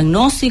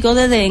diagnósticos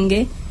de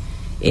dengue,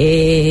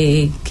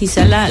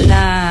 quizá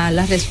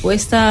la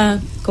respuesta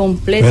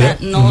completa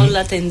no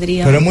la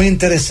tendría. Pero es muy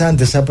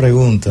interesante esa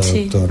pregunta,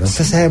 doctora.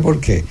 ¿Usted sabe por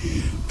qué?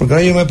 Porque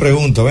ahora yo me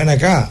pregunto, ven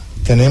acá,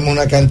 tenemos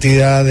una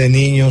cantidad de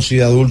niños y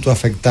de adultos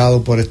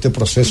afectados por este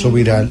proceso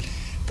viral,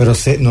 pero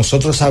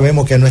nosotros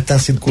sabemos que no están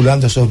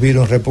circulando esos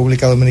virus en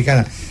República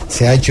Dominicana.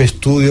 Se ha hecho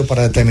estudios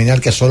para determinar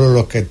que solo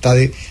lo que está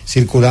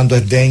circulando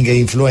es dengue e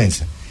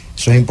influenza.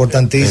 Eso es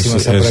importantísimo,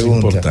 esa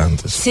pregunta.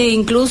 Importante. Sí,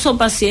 incluso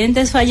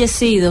pacientes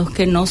fallecidos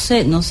que no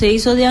se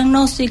hizo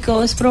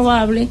diagnóstico, es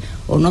probable,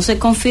 o no se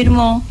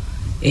confirmó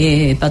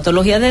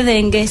patología de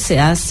dengue, se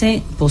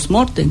hace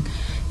post-mortem,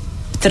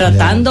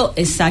 tratando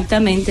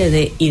exactamente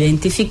de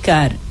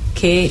identificar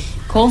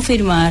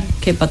confirmar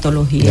qué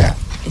patología.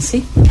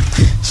 ¿Sí?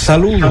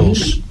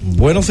 Saludos,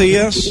 buenos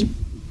días. Sí,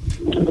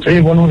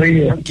 buenos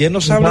días. ¿Quién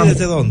nos habla y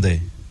desde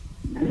dónde?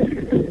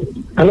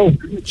 Hello.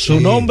 Su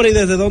nombre y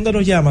desde dónde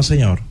nos llama,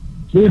 señor.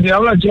 Sí, me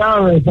habla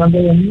Chávez, Santo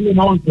Domingo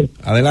Norte.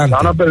 Adelante.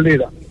 Ahora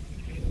perdida.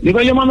 Yo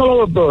estoy llamando a la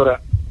doctora.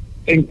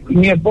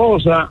 Mi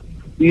esposa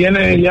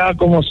tiene ya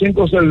como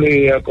 5 o 6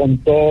 días con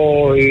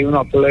tos y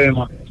una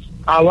flema.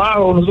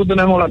 Abajo, nosotros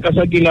tenemos la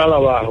casa alquilada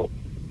abajo.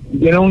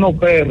 Tienen unos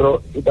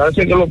perros, y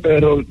parece que los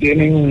perros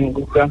tienen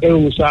cáncer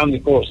de gusano y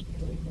cosas.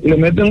 Y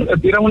le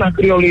tiran unas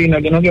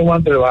criolinas que no tienen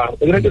aguante bajo.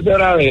 ¿Tú crees que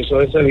será eso,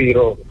 ese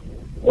virus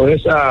o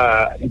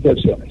esas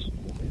infecciones?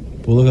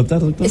 ¿Pudo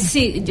captar, doctor?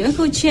 Sí, yo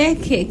escuché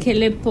que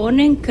le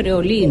ponen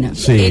creolina.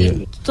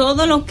 Sí.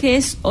 Todo lo que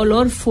es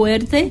olor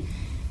fuerte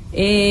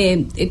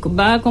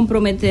va a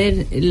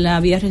comprometer la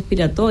vía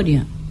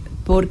respiratoria,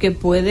 porque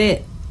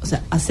puede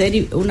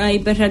hacer una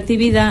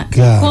hiperreactividad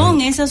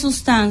con esa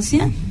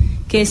sustancia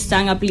que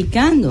están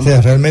aplicando. O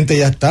sea, realmente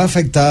ya está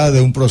afectada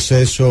de un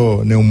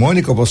proceso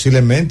neumónico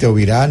posiblemente o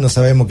viral, no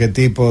sabemos qué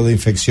tipo de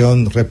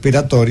infección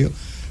respiratorio,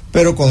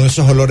 pero con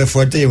esos olores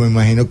fuertes, yo me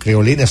imagino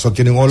creolina, eso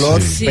tiene un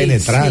olor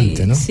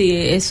penetrante, ¿no? Sí,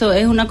 eso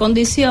es una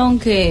condición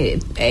que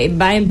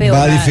va a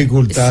empeorar. Va a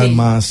dificultar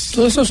más.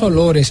 Todos esos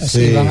olores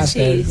así van a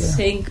ser.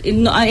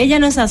 No, ella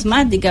no es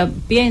asmática,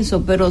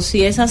 pienso, pero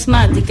si es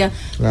asmática,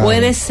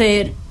 puede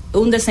ser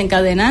un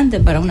desencadenante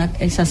para una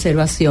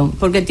exacerbación,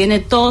 porque tiene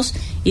tos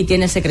y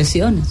tiene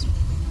secreciones.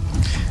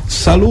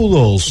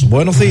 Saludos,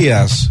 buenos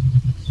días.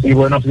 Y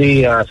buenos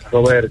días,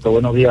 Roberto,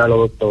 buenos días a los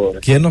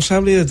doctores. ¿Quién nos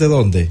habla y desde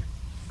dónde?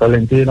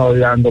 Valentino,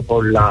 hablando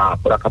por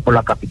acá por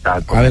la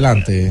capital.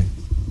 Adelante.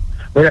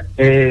 Mira,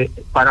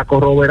 para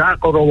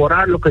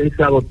corroborar lo que dice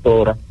la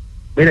doctora,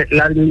 mire,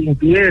 la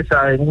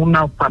limpieza en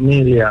una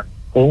familia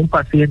con un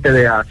paciente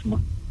de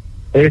asma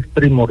es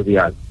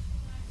primordial.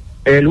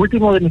 El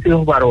último de mis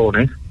hijos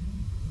varones,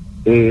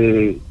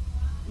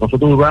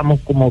 nosotros duramos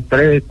como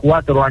 3,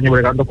 4 años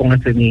bregando con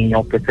ese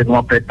niño que se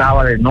nos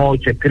apretaba de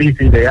noche,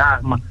 crisis de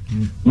asma.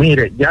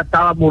 Mire, ya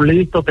estábamos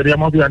listos,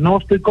 teníamos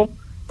diagnóstico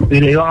y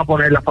le iban a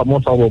poner la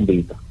famosa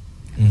bombita.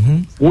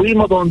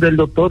 Fuimos donde el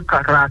doctor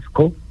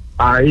Carrasco,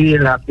 ahí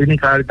en la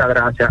clínica de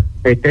Altagracia,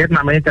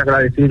 eternamente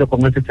agradecido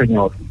con ese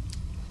señor.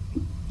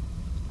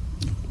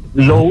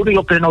 Lo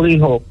único que nos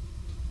dijo,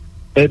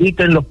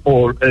 eviten los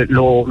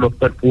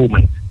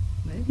perfumes,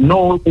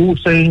 no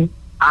usen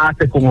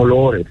ace con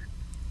olores,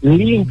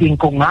 limpien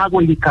con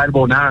agua y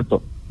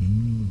bicarbonato,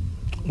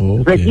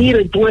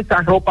 retiren toda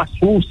esa ropa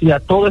sucia,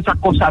 toda esa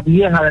cosa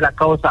vieja de la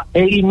casa,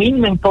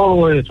 eliminen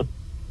todo eso.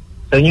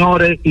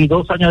 Señores, y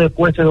 2 años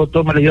después el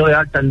doctor me le dio de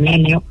alta al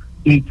niño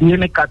y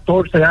tiene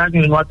 14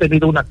 años y no ha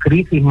tenido una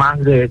crisis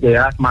más de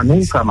asma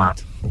nunca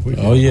más.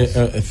 Oye,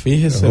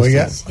 fíjese.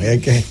 Oiga,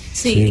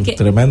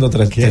 tremendo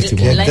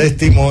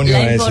testimonio.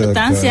 La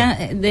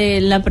importancia de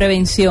la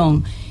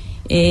prevención.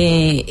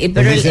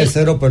 Pero dice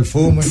cero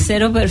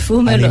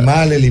perfume,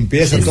 animales,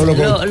 limpieza, todo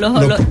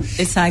lo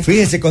exacto.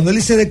 Fíjese, cuando él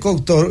dice de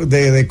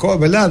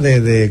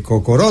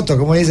cocoroto,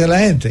 como dice la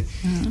gente,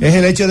 es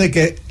el hecho de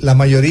que la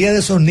mayoría de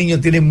esos niños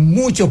tienen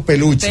muchos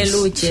peluches.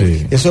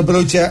 Esos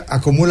peluches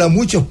acumulan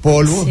muchos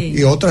polvos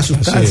y otras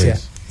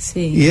sustancias.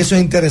 Y eso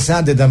es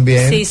interesante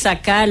también. Sí,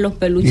 sacar los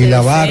peluches y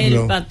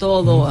lavarlo. Para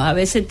todo. A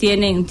veces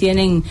tienen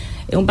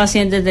un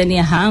paciente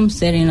tenía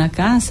hámster en la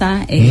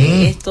casa,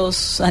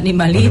 estos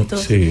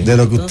animalitos. De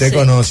lo que usted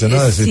conoce, ¿no?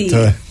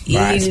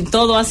 Y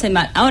todo hace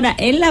mal. Ahora,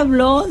 él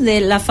habló de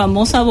la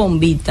famosa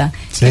bombita,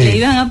 que le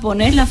iban a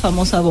poner la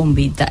famosa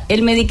bombita.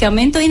 El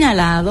medicamento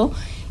inhalado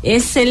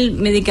es el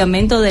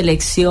medicamento de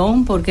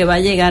elección porque va a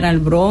llegar al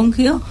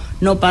bronquio,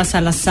 no pasa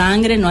a la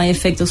sangre, no hay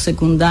efectos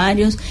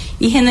secundarios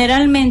y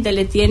generalmente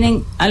le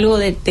tienen algo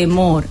de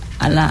temor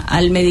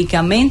al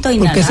medicamento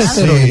inhalado. ¿Por qué es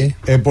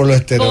esteroide? Por los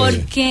esteroides.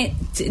 Porque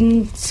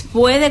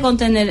puede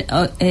contener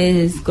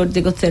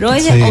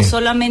corticosteroides o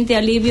solamente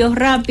alivio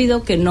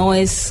rápido, que no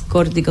es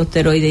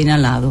corticosteroide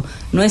inhalado,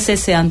 no es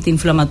ese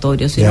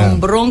antiinflamatorio, sino un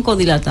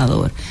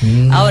broncodilatador.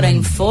 Ahora,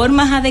 en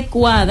formas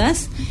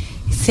adecuadas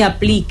se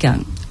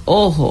aplican.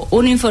 Ojo,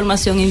 una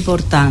información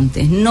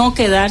importante, no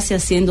quedarse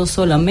haciendo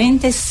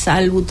solamente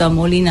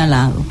salbutamol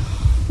inhalado,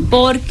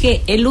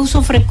 porque el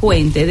uso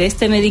frecuente de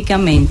este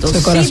medicamento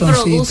sí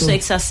produce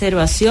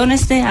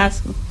exacerbaciones de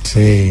asma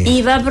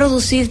y va a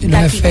producir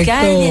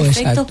taquicardia y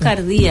efecto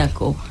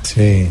cardíaco.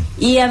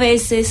 Y a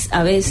veces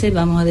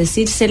vamos a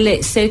decir,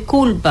 se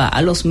culpa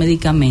a los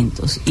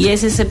medicamentos y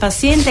es ese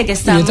paciente que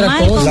está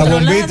mal controlado.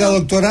 La bombita,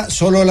 doctora,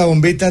 solo la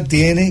bombita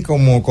tiene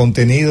como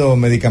contenido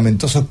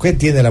medicamentoso. ¿Qué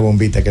tiene la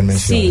bombita que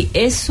menciona? Sí,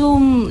 es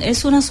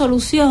una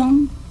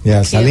solución.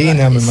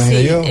 Salina, me imagino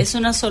yo. Es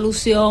una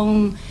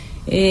solución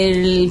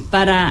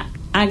para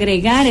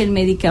agregar el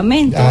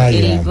medicamento,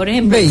 por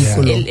ejemplo,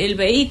 el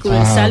vehículo,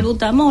 el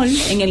salbutamol,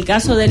 en el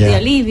caso del de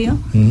alivio,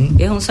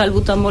 que es un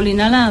salbutamol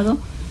inhalado.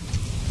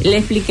 Le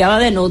explicaba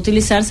de no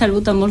utilizar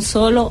salbutamol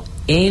solo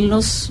en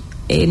los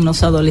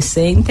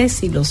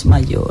adolescentes y los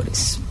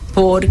mayores,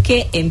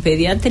 porque en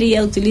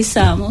pediatría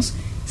utilizamos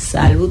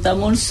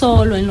salbutamol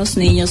solo en los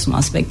niños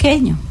más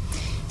pequeños,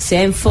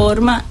 sea en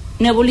forma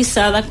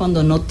nebulizada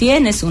cuando no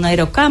tienes una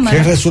aerocámara.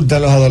 ¿Qué resulta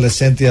en los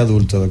adolescentes y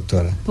adultos,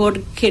 doctora?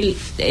 Porque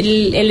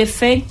el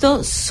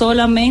efecto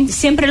solamente,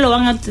 siempre lo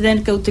van a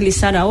tener que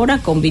utilizar ahora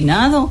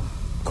combinado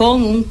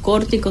con un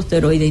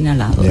corticosteroide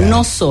inhalado,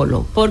 no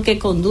solo, porque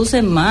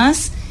conduce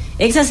más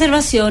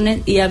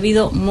exacerbaciones y ha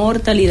habido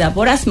mortalidad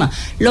por asma.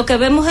 Lo que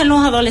vemos en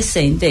los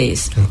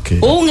adolescentes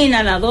es un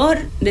inhalador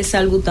de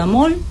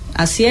salbutamol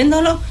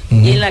haciéndolo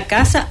y en la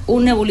casa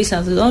un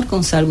nebulizador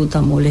con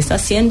salbutamol. Está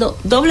haciendo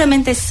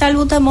doblemente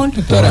salbutamol,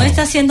 no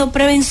está haciendo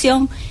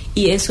prevención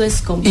y eso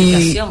es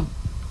complicación.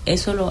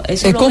 Eso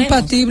es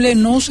compatible,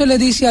 vemos. No se le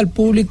dice al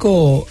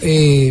público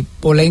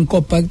por la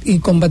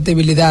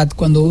incompatibilidad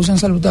cuando usan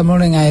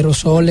salbutamol en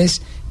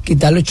aerosoles,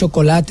 quitar el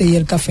chocolate y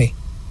el café.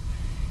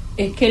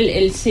 Es que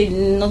él si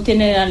no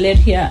tiene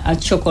alergia al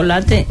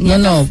chocolate.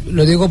 No,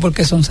 lo digo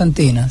porque son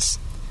santinas.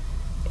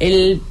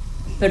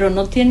 Pero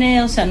no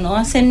tiene, o sea, no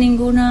hacen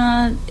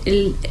ninguna.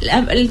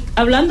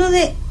 Hablando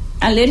de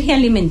alergia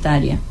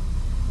alimentaria,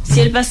 si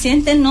el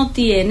paciente no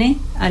tiene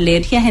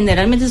alergia,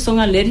 generalmente son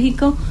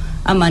alérgicos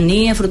a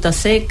maní, a frutas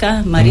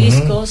secas,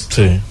 mariscos.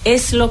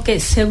 Es lo que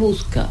se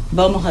busca,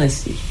 vamos a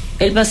decir.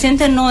 El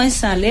paciente no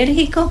es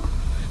alérgico,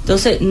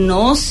 entonces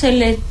no se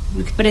le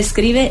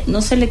prescribe,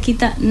 no se le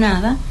quita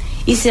nada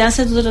y se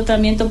hace tu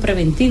tratamiento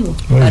preventivo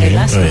para el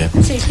asma.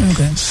 Sí.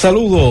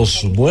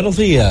 Saludos, buenos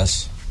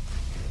días.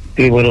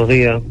 Sí, buenos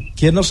días.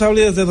 ¿Quién nos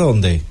habla y desde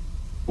dónde?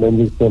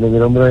 Bendiciones, mi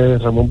nombre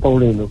es Ramón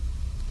Paulino.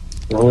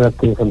 Yo voy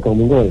aquí en Santo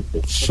Domingo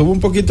Este. Sube un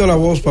poquito la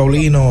voz,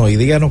 Paulino, y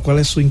díganos cuál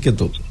es su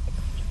inquietud.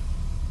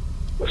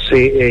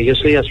 Sí, yo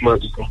soy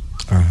asmático.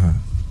 Ajá.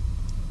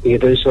 Y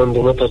estoy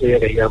usando una pastilla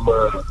que se llama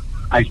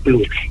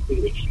iPlus.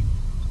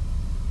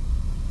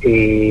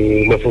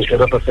 Y me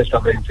funciona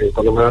perfectamente.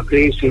 Cuando me da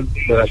crisis,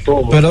 me la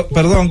tomo. Pero,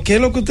 perdón, ¿qué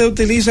es lo que usted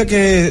utiliza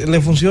que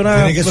le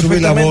funciona Tiene que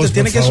subir la voz,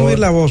 Tiene que subir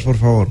la voz, por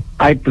favor.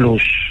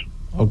 iPlus.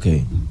 Ok.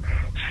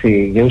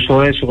 Sí, yo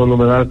uso eso cuando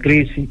me da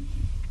crisis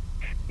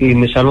y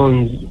me salgo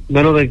en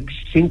menos de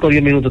 5 o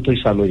 10 minutos,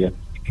 estoy sano ya.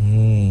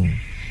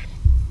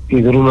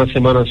 Y duro una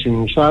semana sin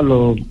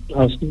usarlo,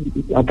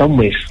 hasta un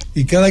mes.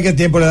 ¿Y cada qué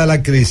tiempo le da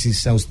la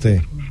crisis a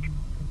usted?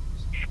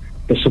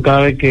 Eso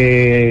cada vez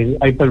que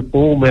hay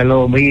perfume al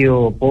lado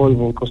mío,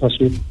 polvo, cosas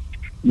así,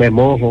 me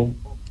mojo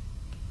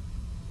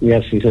y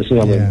así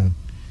sucesivamente.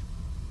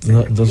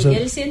 No, entonces, ¿y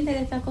él siente que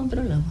está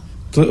controlado?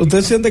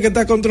 ¿Usted siente que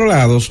está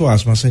controlado su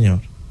asma,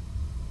 señor?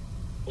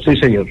 Sí,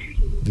 señor.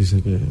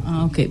 Dice que...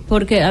 Ok,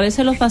 porque a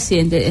veces los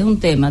pacientes, es un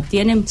tema,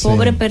 tienen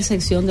pobre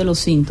percepción de los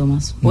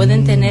síntomas.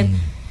 Pueden tener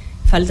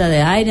falta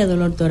de aire,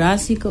 dolor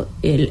torácico,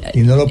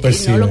 y no lo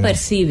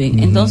perciben.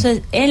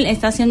 Entonces, él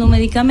está haciendo un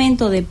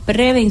medicamento de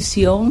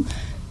prevención,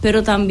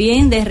 pero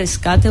también de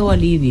rescate o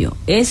alivio.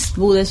 Es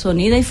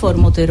budesonida y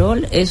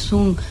formoterol, es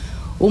un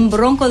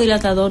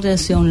broncodilatador de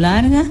acción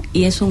larga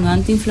y es un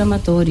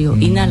antiinflamatorio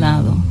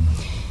inhalado.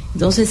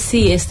 Entonces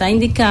sí, está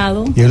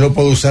indicado. ¿Y él lo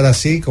puede usar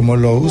así, como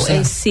lo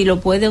usa? Sí, lo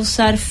puede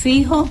usar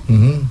fijo,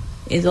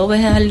 2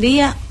 veces al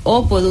día,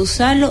 o puede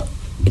usarlo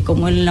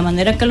como en la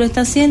manera que lo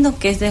está haciendo,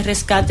 que es de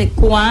rescate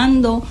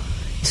cuando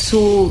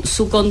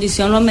su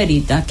condición lo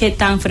amerita. ¿Qué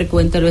tan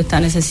frecuente lo está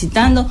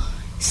necesitando?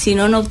 Si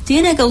no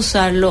tiene que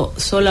usarlo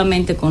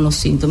solamente con los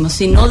síntomas,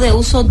 sino de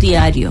uso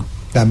diario.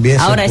 También.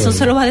 Ahora, eso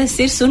se lo va a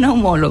decir su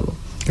neumólogo.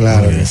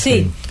 Claro.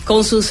 Sí,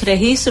 con sus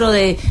registros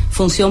de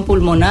función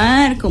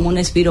pulmonar, como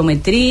una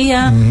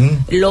espirometría,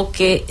 lo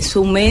que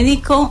su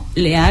médico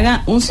le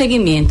haga un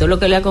seguimiento. Lo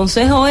que le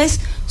aconsejo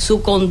es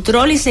su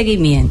control y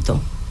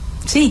seguimiento.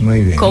 Sí,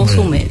 con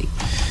su médico.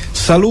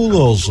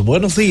 Saludos,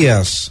 buenos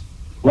días.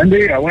 Buen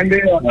día,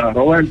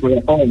 Roberto.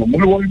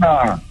 Muy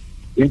buena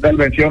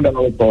intervención de la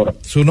doctora.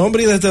 ¿Su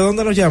nombre y desde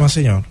dónde nos llama,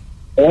 señor?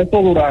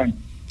 Roberto Durán.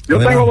 Yo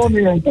tengo 2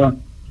 nietas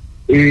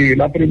y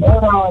la primera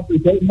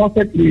no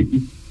hace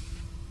crisis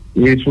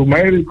y su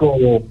médico,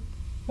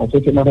 no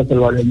sé si me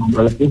reservaría el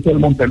nombre, le puso el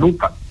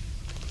Monteluca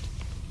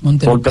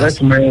por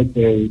 3 meses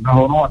y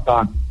mejoró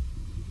bastante.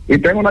 Y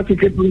tengo una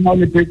chiquita de 1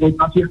 año y pico,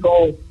 está haciendo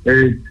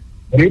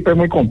gripe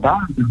muy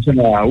constante, o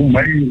sea, un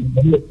mes.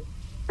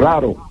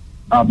 Claro,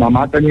 la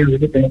mamá tenía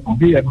gripe que no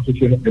confía, no sé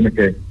si eso tiene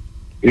que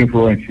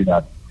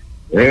influenciar.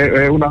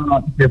 Es una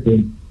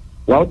inquietud.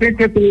 La otra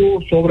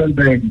inquietud sobre el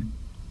dengue,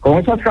 con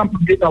esas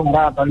campanitas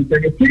baratas,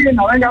 dicen que sí,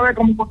 no, venga a ver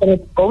cómo con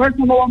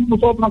eso no vamos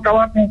nosotros a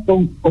acabar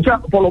o sea,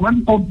 por lo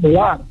menos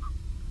controlar.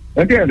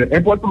 ¿Entiendes?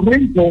 En Puerto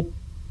Rico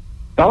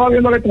estaba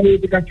viendo la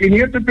estadística,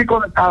 500 y pico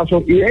de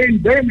casos, y es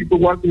endémico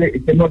igual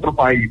que en nuestro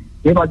país.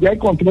 Pero allá hay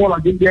control,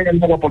 aquí tiene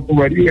el agua por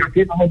tubería,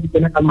 aquí no se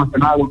tiene que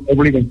almacenar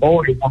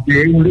obligatorio,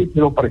 porque es un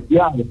líquido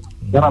preciado,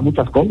 para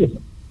muchas cosas.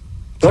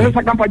 Entonces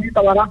esa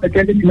campañita barata hay que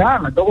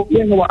eliminarla, todo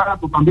bien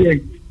barato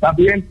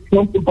también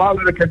son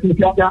culpables de que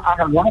se haya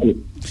agarrado.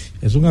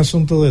 Es un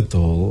asunto de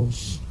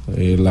todos,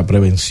 la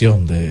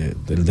prevención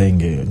del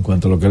dengue, en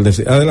cuanto a lo que él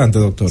decía. Adelante,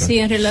 doctora. Sí,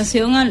 en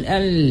relación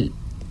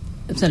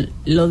o sea,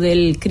 lo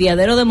del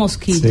criadero de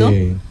mosquito,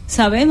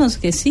 sabemos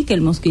que sí, que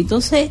el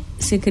mosquito se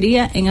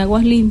cría en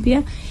aguas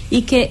limpias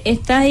y que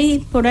está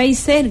ahí, por ahí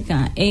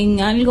cerca,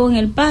 en algo en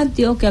el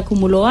patio que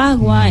acumuló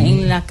agua,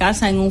 en la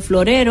casa, en un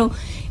florero.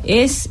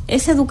 Es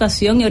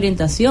educación y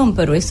orientación,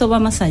 pero esto va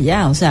más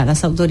allá. O sea,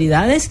 las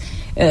autoridades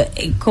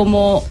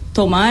como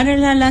tomar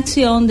la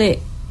acción de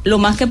lo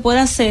más que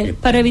pueda hacer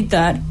para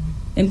evitar,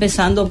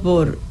 empezando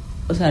por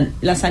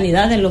la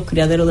sanidad de los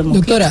criaderos de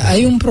mosquitos. Doctora,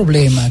 hay un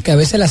problema que a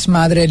veces las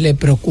madres le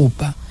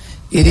preocupa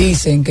y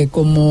dicen que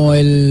como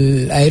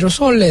el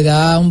aerosol le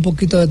da un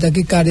poquito de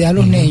taquicardia a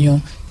los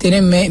niños,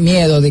 tienen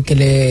miedo de que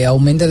le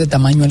aumente de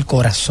tamaño el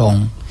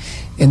corazón.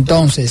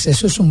 Entonces,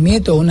 ¿eso es un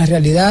mito o una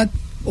realidad?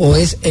 ¿O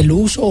es el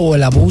uso o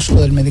el abuso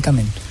del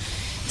medicamento?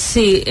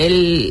 Sí,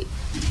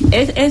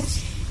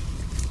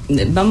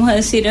 vamos a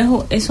decir,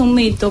 es un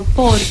mito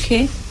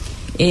porque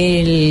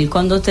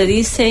cuando te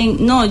dicen,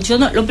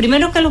 lo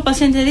primero que los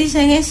pacientes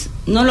dicen es,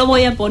 no lo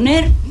voy a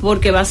poner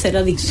porque va a ser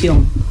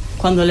adicción.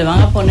 Cuando le van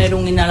a poner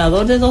un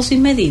inhalador de dosis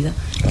medida,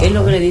 que es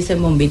lo que le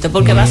dicen bombita,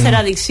 porque va a ser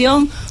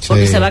adicción,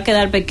 porque se va a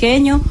quedar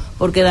pequeño,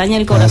 porque daña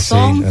el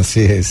corazón, así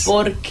es.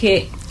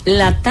 Porque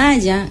la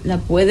talla la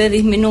puede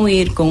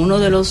disminuir con uno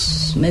de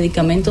los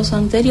medicamentos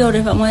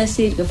anteriores, vamos a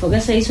decir, que fue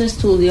que se hizo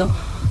estudio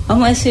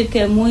vamos a decir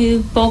que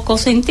muy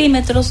pocos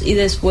centímetros y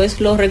después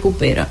lo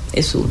recupera,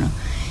 es una.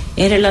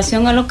 En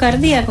relación a lo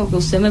cardíaco que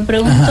usted me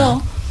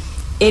preguntó,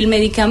 el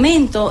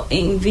medicamento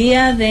en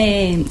vía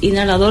de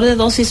inhalador de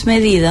dosis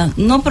medida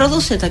no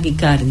produce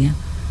taquicardia,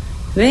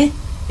 ¿ve?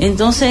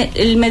 Entonces,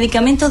 el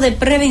medicamento de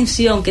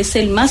prevención, que es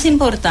el más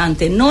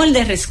importante, no el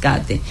de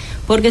rescate,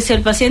 porque si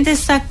el paciente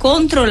está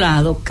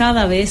controlado,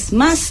 cada vez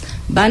más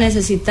va a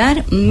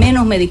necesitar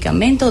menos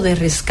medicamentos de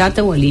rescate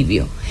o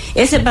alivio.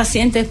 Ese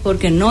paciente es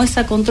porque no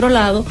está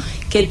controlado,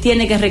 que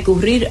tiene que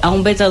recurrir a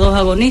un beta-2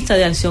 agonista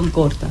de acción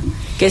corta,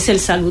 que es el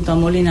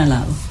salbutamol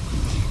inhalado.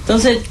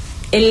 Entonces,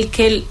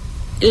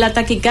 la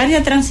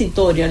taquicardia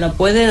transitoria la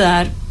puede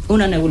dar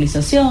una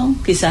nebulización,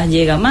 quizás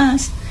llega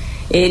más.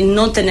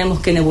 No tenemos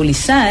que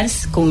nebulizar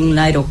con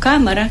la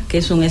aerocámara, que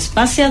es un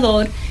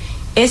espaciador.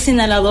 Ese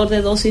inhalador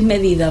de dosis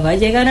medida va a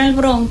llegar al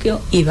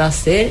bronquio y va a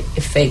hacer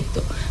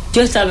efecto.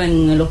 Yo estaba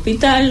en el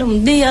hospital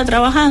un día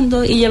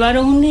trabajando y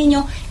llevaron un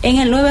niño en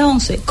el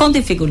 911 con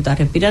dificultad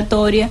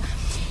respiratoria.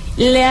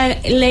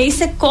 Le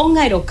hice con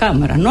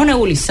aerocámara, no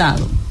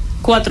nebulizado.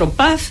 4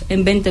 PAF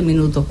en 20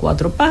 minutos,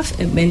 4 PAF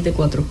en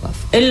 24 PAF.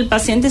 El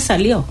paciente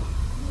salió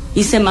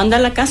y se manda a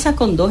la casa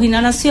con 2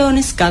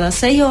 inhalaciones cada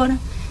 6 horas.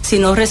 Si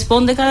no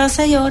responde cada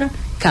 6 horas,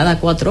 cada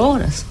 4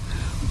 horas.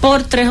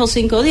 Por 3 o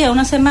 5 días,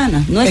 una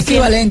semana. No es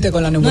equivalente tiempo,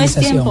 con la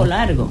nebulización. No es tiempo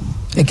largo.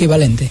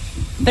 Equivalente.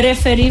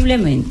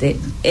 Preferiblemente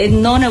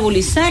no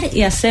nebulizar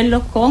y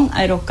hacerlo con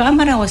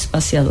aerocámara o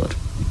espaciador.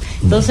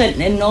 Entonces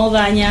no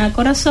daña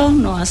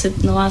corazón, no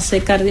hace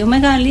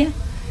cardiomegalia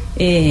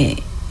y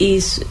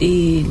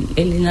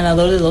el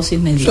inhalador de dosis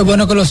medida. Eso es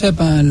bueno que lo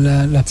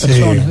sepan las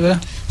personas,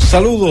 ¿verdad?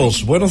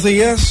 Saludos, buenos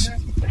días.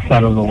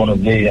 Saludos,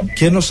 buenos días.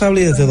 ¿Quién nos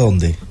habla y desde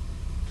dónde?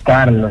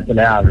 Carlos,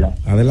 le habla.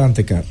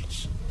 Adelante,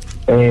 Carlos.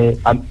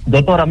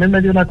 Doctor, a mí me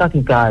dio una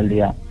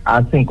taquicardia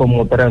hace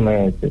como 3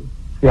 meses.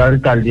 Fui al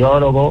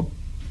cardiólogo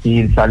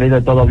y salí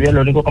de todo bien.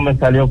 Lo único que me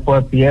salió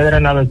fue piedra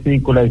en la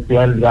vesícula y fui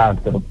al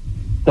gastro.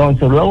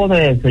 Entonces, luego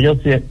de eso,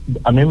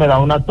 a mí me da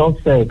una tos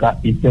seca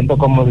y siento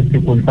como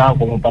dificultad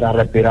como para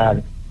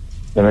respirar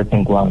de vez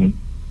en cuando.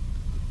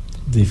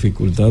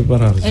 Dificultad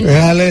para respirar.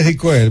 ¿Es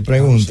alérgico él?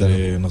 Pregunta.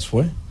 ¿Nos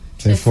fue?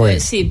 Se fue.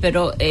 Sí,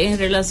 pero en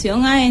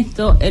relación a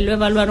esto, él lo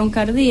evaluaron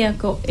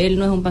cardíaco, él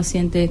no es un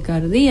paciente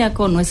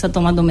cardíaco, no está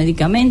tomando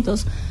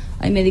medicamentos,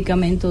 hay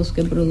medicamentos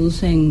que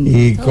producen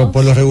y tos.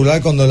 por lo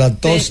regular cuando la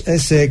tos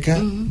es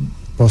seca,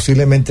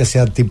 posiblemente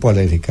sea tipo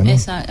alérgica, ¿no?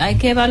 Exacto, hay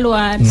que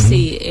evaluar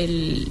si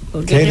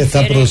 ¿qué le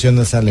está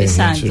produciendo esa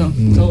alergia? Exacto,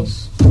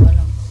 tos.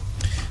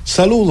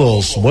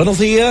 Saludos, buenos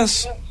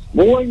días.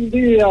 Buen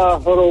día,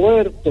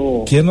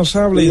 Roberto. ¿Quién nos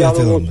habla y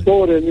desde dónde?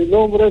 Doctores, mi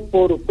nombre es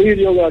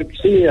Porfirio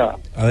García.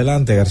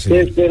 Adelante, García.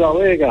 Desde La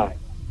Vega.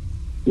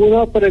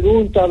 Una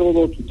pregunta a los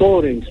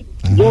doctores.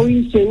 Ajá. Yo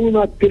hice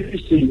una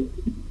crisis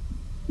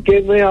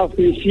que me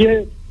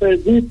asfixié,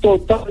 perdí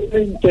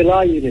totalmente el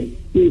aire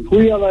y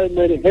fui a la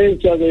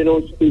emergencia del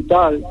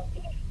hospital.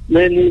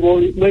 Me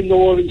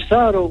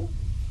nebulizaron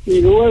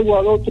y luego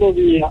al otro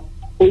día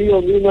fui a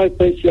una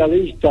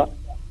especialista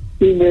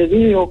y me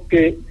dijo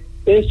que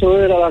eso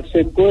era la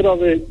secuela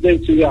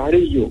del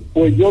cigarrillo.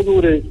 Pues yo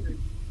duré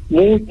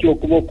mucho,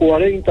 como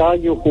 40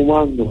 años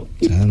fumando.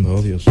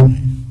 Oh, Dios mío.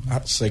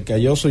 Se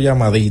cayó su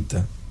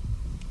llamadita.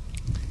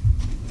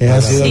 Es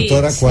así, Sí,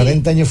 doctora, sí.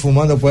 40 años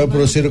fumando puede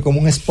producir como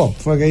un spot,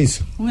 ¿fue que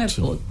hizo? Un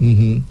spot.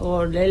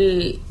 Uh-huh.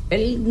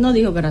 Él no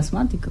dijo que era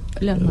asmático.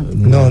 Él es asmático.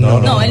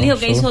 No, él dijo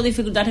que hizo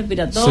dificultad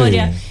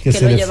respiratoria, que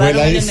se lo le llevaron fue a el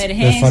la aire,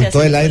 emergencia. le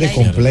faltó el aire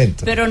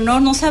completo. Pero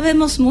no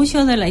sabemos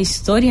mucho de la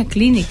historia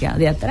clínica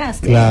de atrás.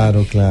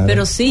 Claro.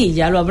 Pero sí,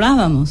 ya lo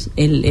hablábamos.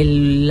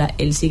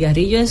 El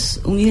cigarrillo es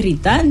un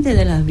irritante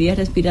de las vías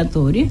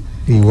respiratorias.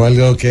 Igual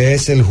lo que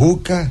es el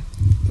juca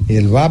y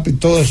el vape y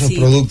todos esos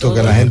productos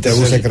que la gente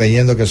usa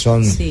creyendo que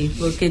son... Sí,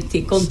 porque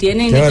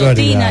contienen Qué nicotina,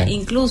 barbaridad.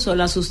 Incluso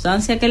la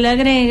sustancia que le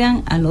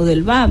agregan a lo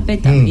del vape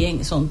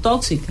también son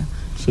tóxicas.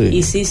 Sí.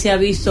 Y sí se ha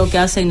visto que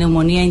hacen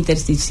neumonía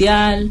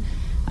intersticial,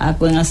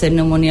 pueden hacer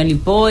neumonía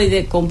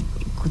lipoide, con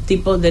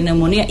tipos de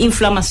neumonía,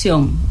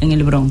 inflamación en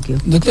el bronquio.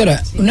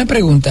 Doctora, una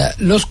pregunta.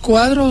 Los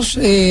cuadros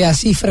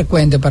así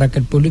frecuentes, para que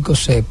el público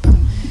sepa,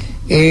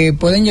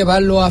 ¿pueden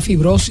llevarlo a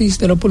fibrosis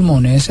de los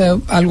pulmones? Eso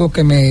es algo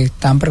que me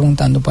están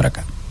preguntando por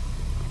acá.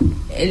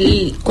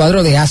 El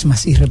cuadro de asma,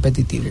 sí,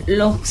 repetitivo.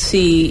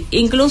 Sí,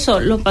 incluso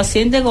los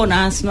pacientes con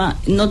asma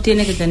no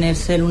tiene que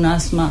ser un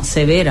asma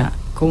severa.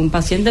 Con un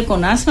paciente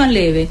con asma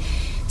leve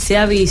se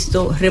ha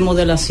visto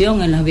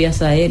remodelación en las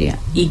vías aéreas.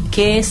 ¿Y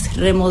qué es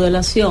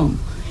remodelación?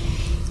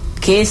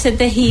 Que ese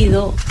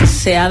tejido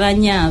se ha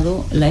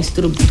dañado, la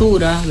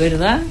estructura,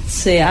 ¿verdad?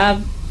 Se ha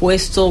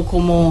puesto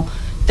como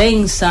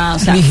tensa, o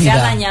sea, se ha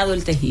dañado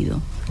el tejido.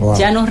 Wow.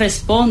 Ya no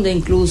responde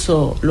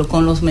incluso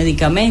con los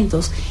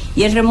medicamentos,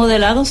 y el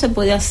remodelado se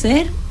puede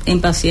hacer en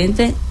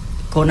pacientes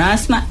con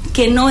asma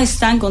que no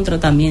están con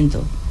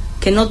tratamiento,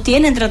 que no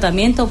tienen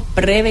tratamiento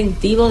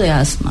preventivo de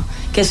asma,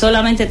 que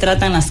solamente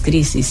tratan las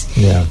crisis.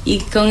 Y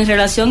con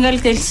relación al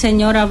que el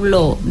señor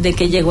habló de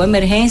que llegó a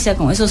emergencia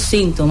con esos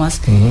síntomas,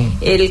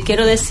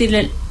 quiero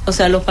decirle, o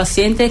sea, los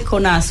pacientes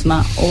con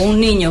asma o un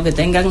niño que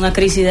tenga una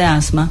crisis de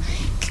asma,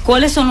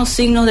 ¿cuáles son los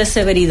signos de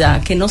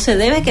severidad? Que no se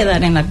debe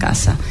quedar en la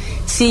casa.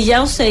 Si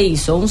ya se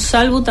hizo un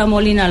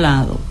salbutamol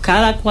inhalado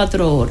cada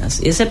 4 horas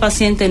y ese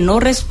paciente no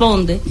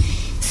responde,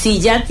 si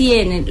ya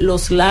tiene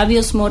los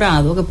labios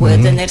morados, que puede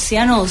tener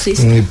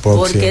cianosis,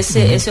 porque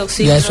ese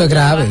oxígeno es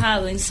grave.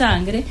 bajado en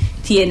sangre,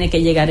 tiene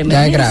que llegar a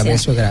emergencia. Ya es grave,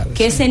 eso es grave.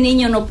 Que ese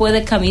niño no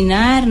puede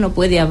caminar, no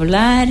puede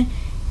hablar,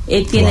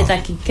 él tiene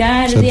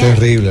taquicardia. Eso es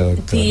terrible,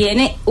 doctora.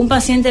 Tiene, un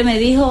paciente me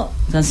dijo,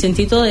 un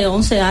pacientito de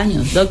 11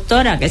 años,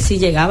 doctora, que si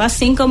llegaba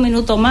 5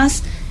 minutos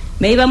más,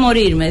 me iba a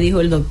morir, me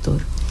dijo el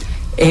doctor.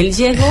 Él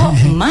llegó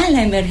mal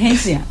a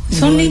emergencia.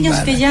 Son niños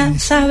que ya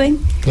saben.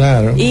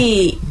 Claro.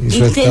 Y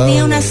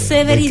tenía una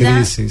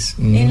severidad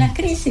en la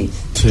crisis.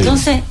 Sí.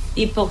 Entonces,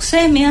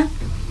 hipoxemia,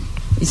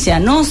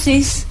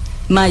 cianosis,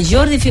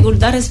 mayor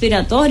dificultad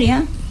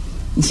respiratoria.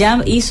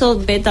 Ya hizo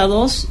beta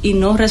 2 y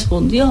no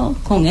respondió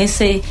con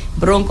ese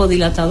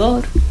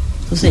broncodilatador.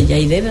 Entonces ya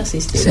ahí debe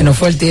asistir. Se nos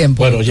fue el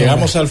tiempo. Bueno,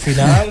 llegamos al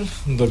final,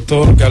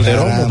 doctor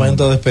Calderón.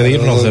 Momento de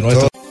despedirnos de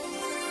nuestro.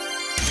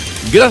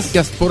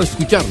 Gracias por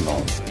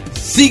escucharnos.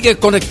 Sigue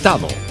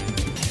conectado.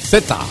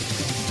 Z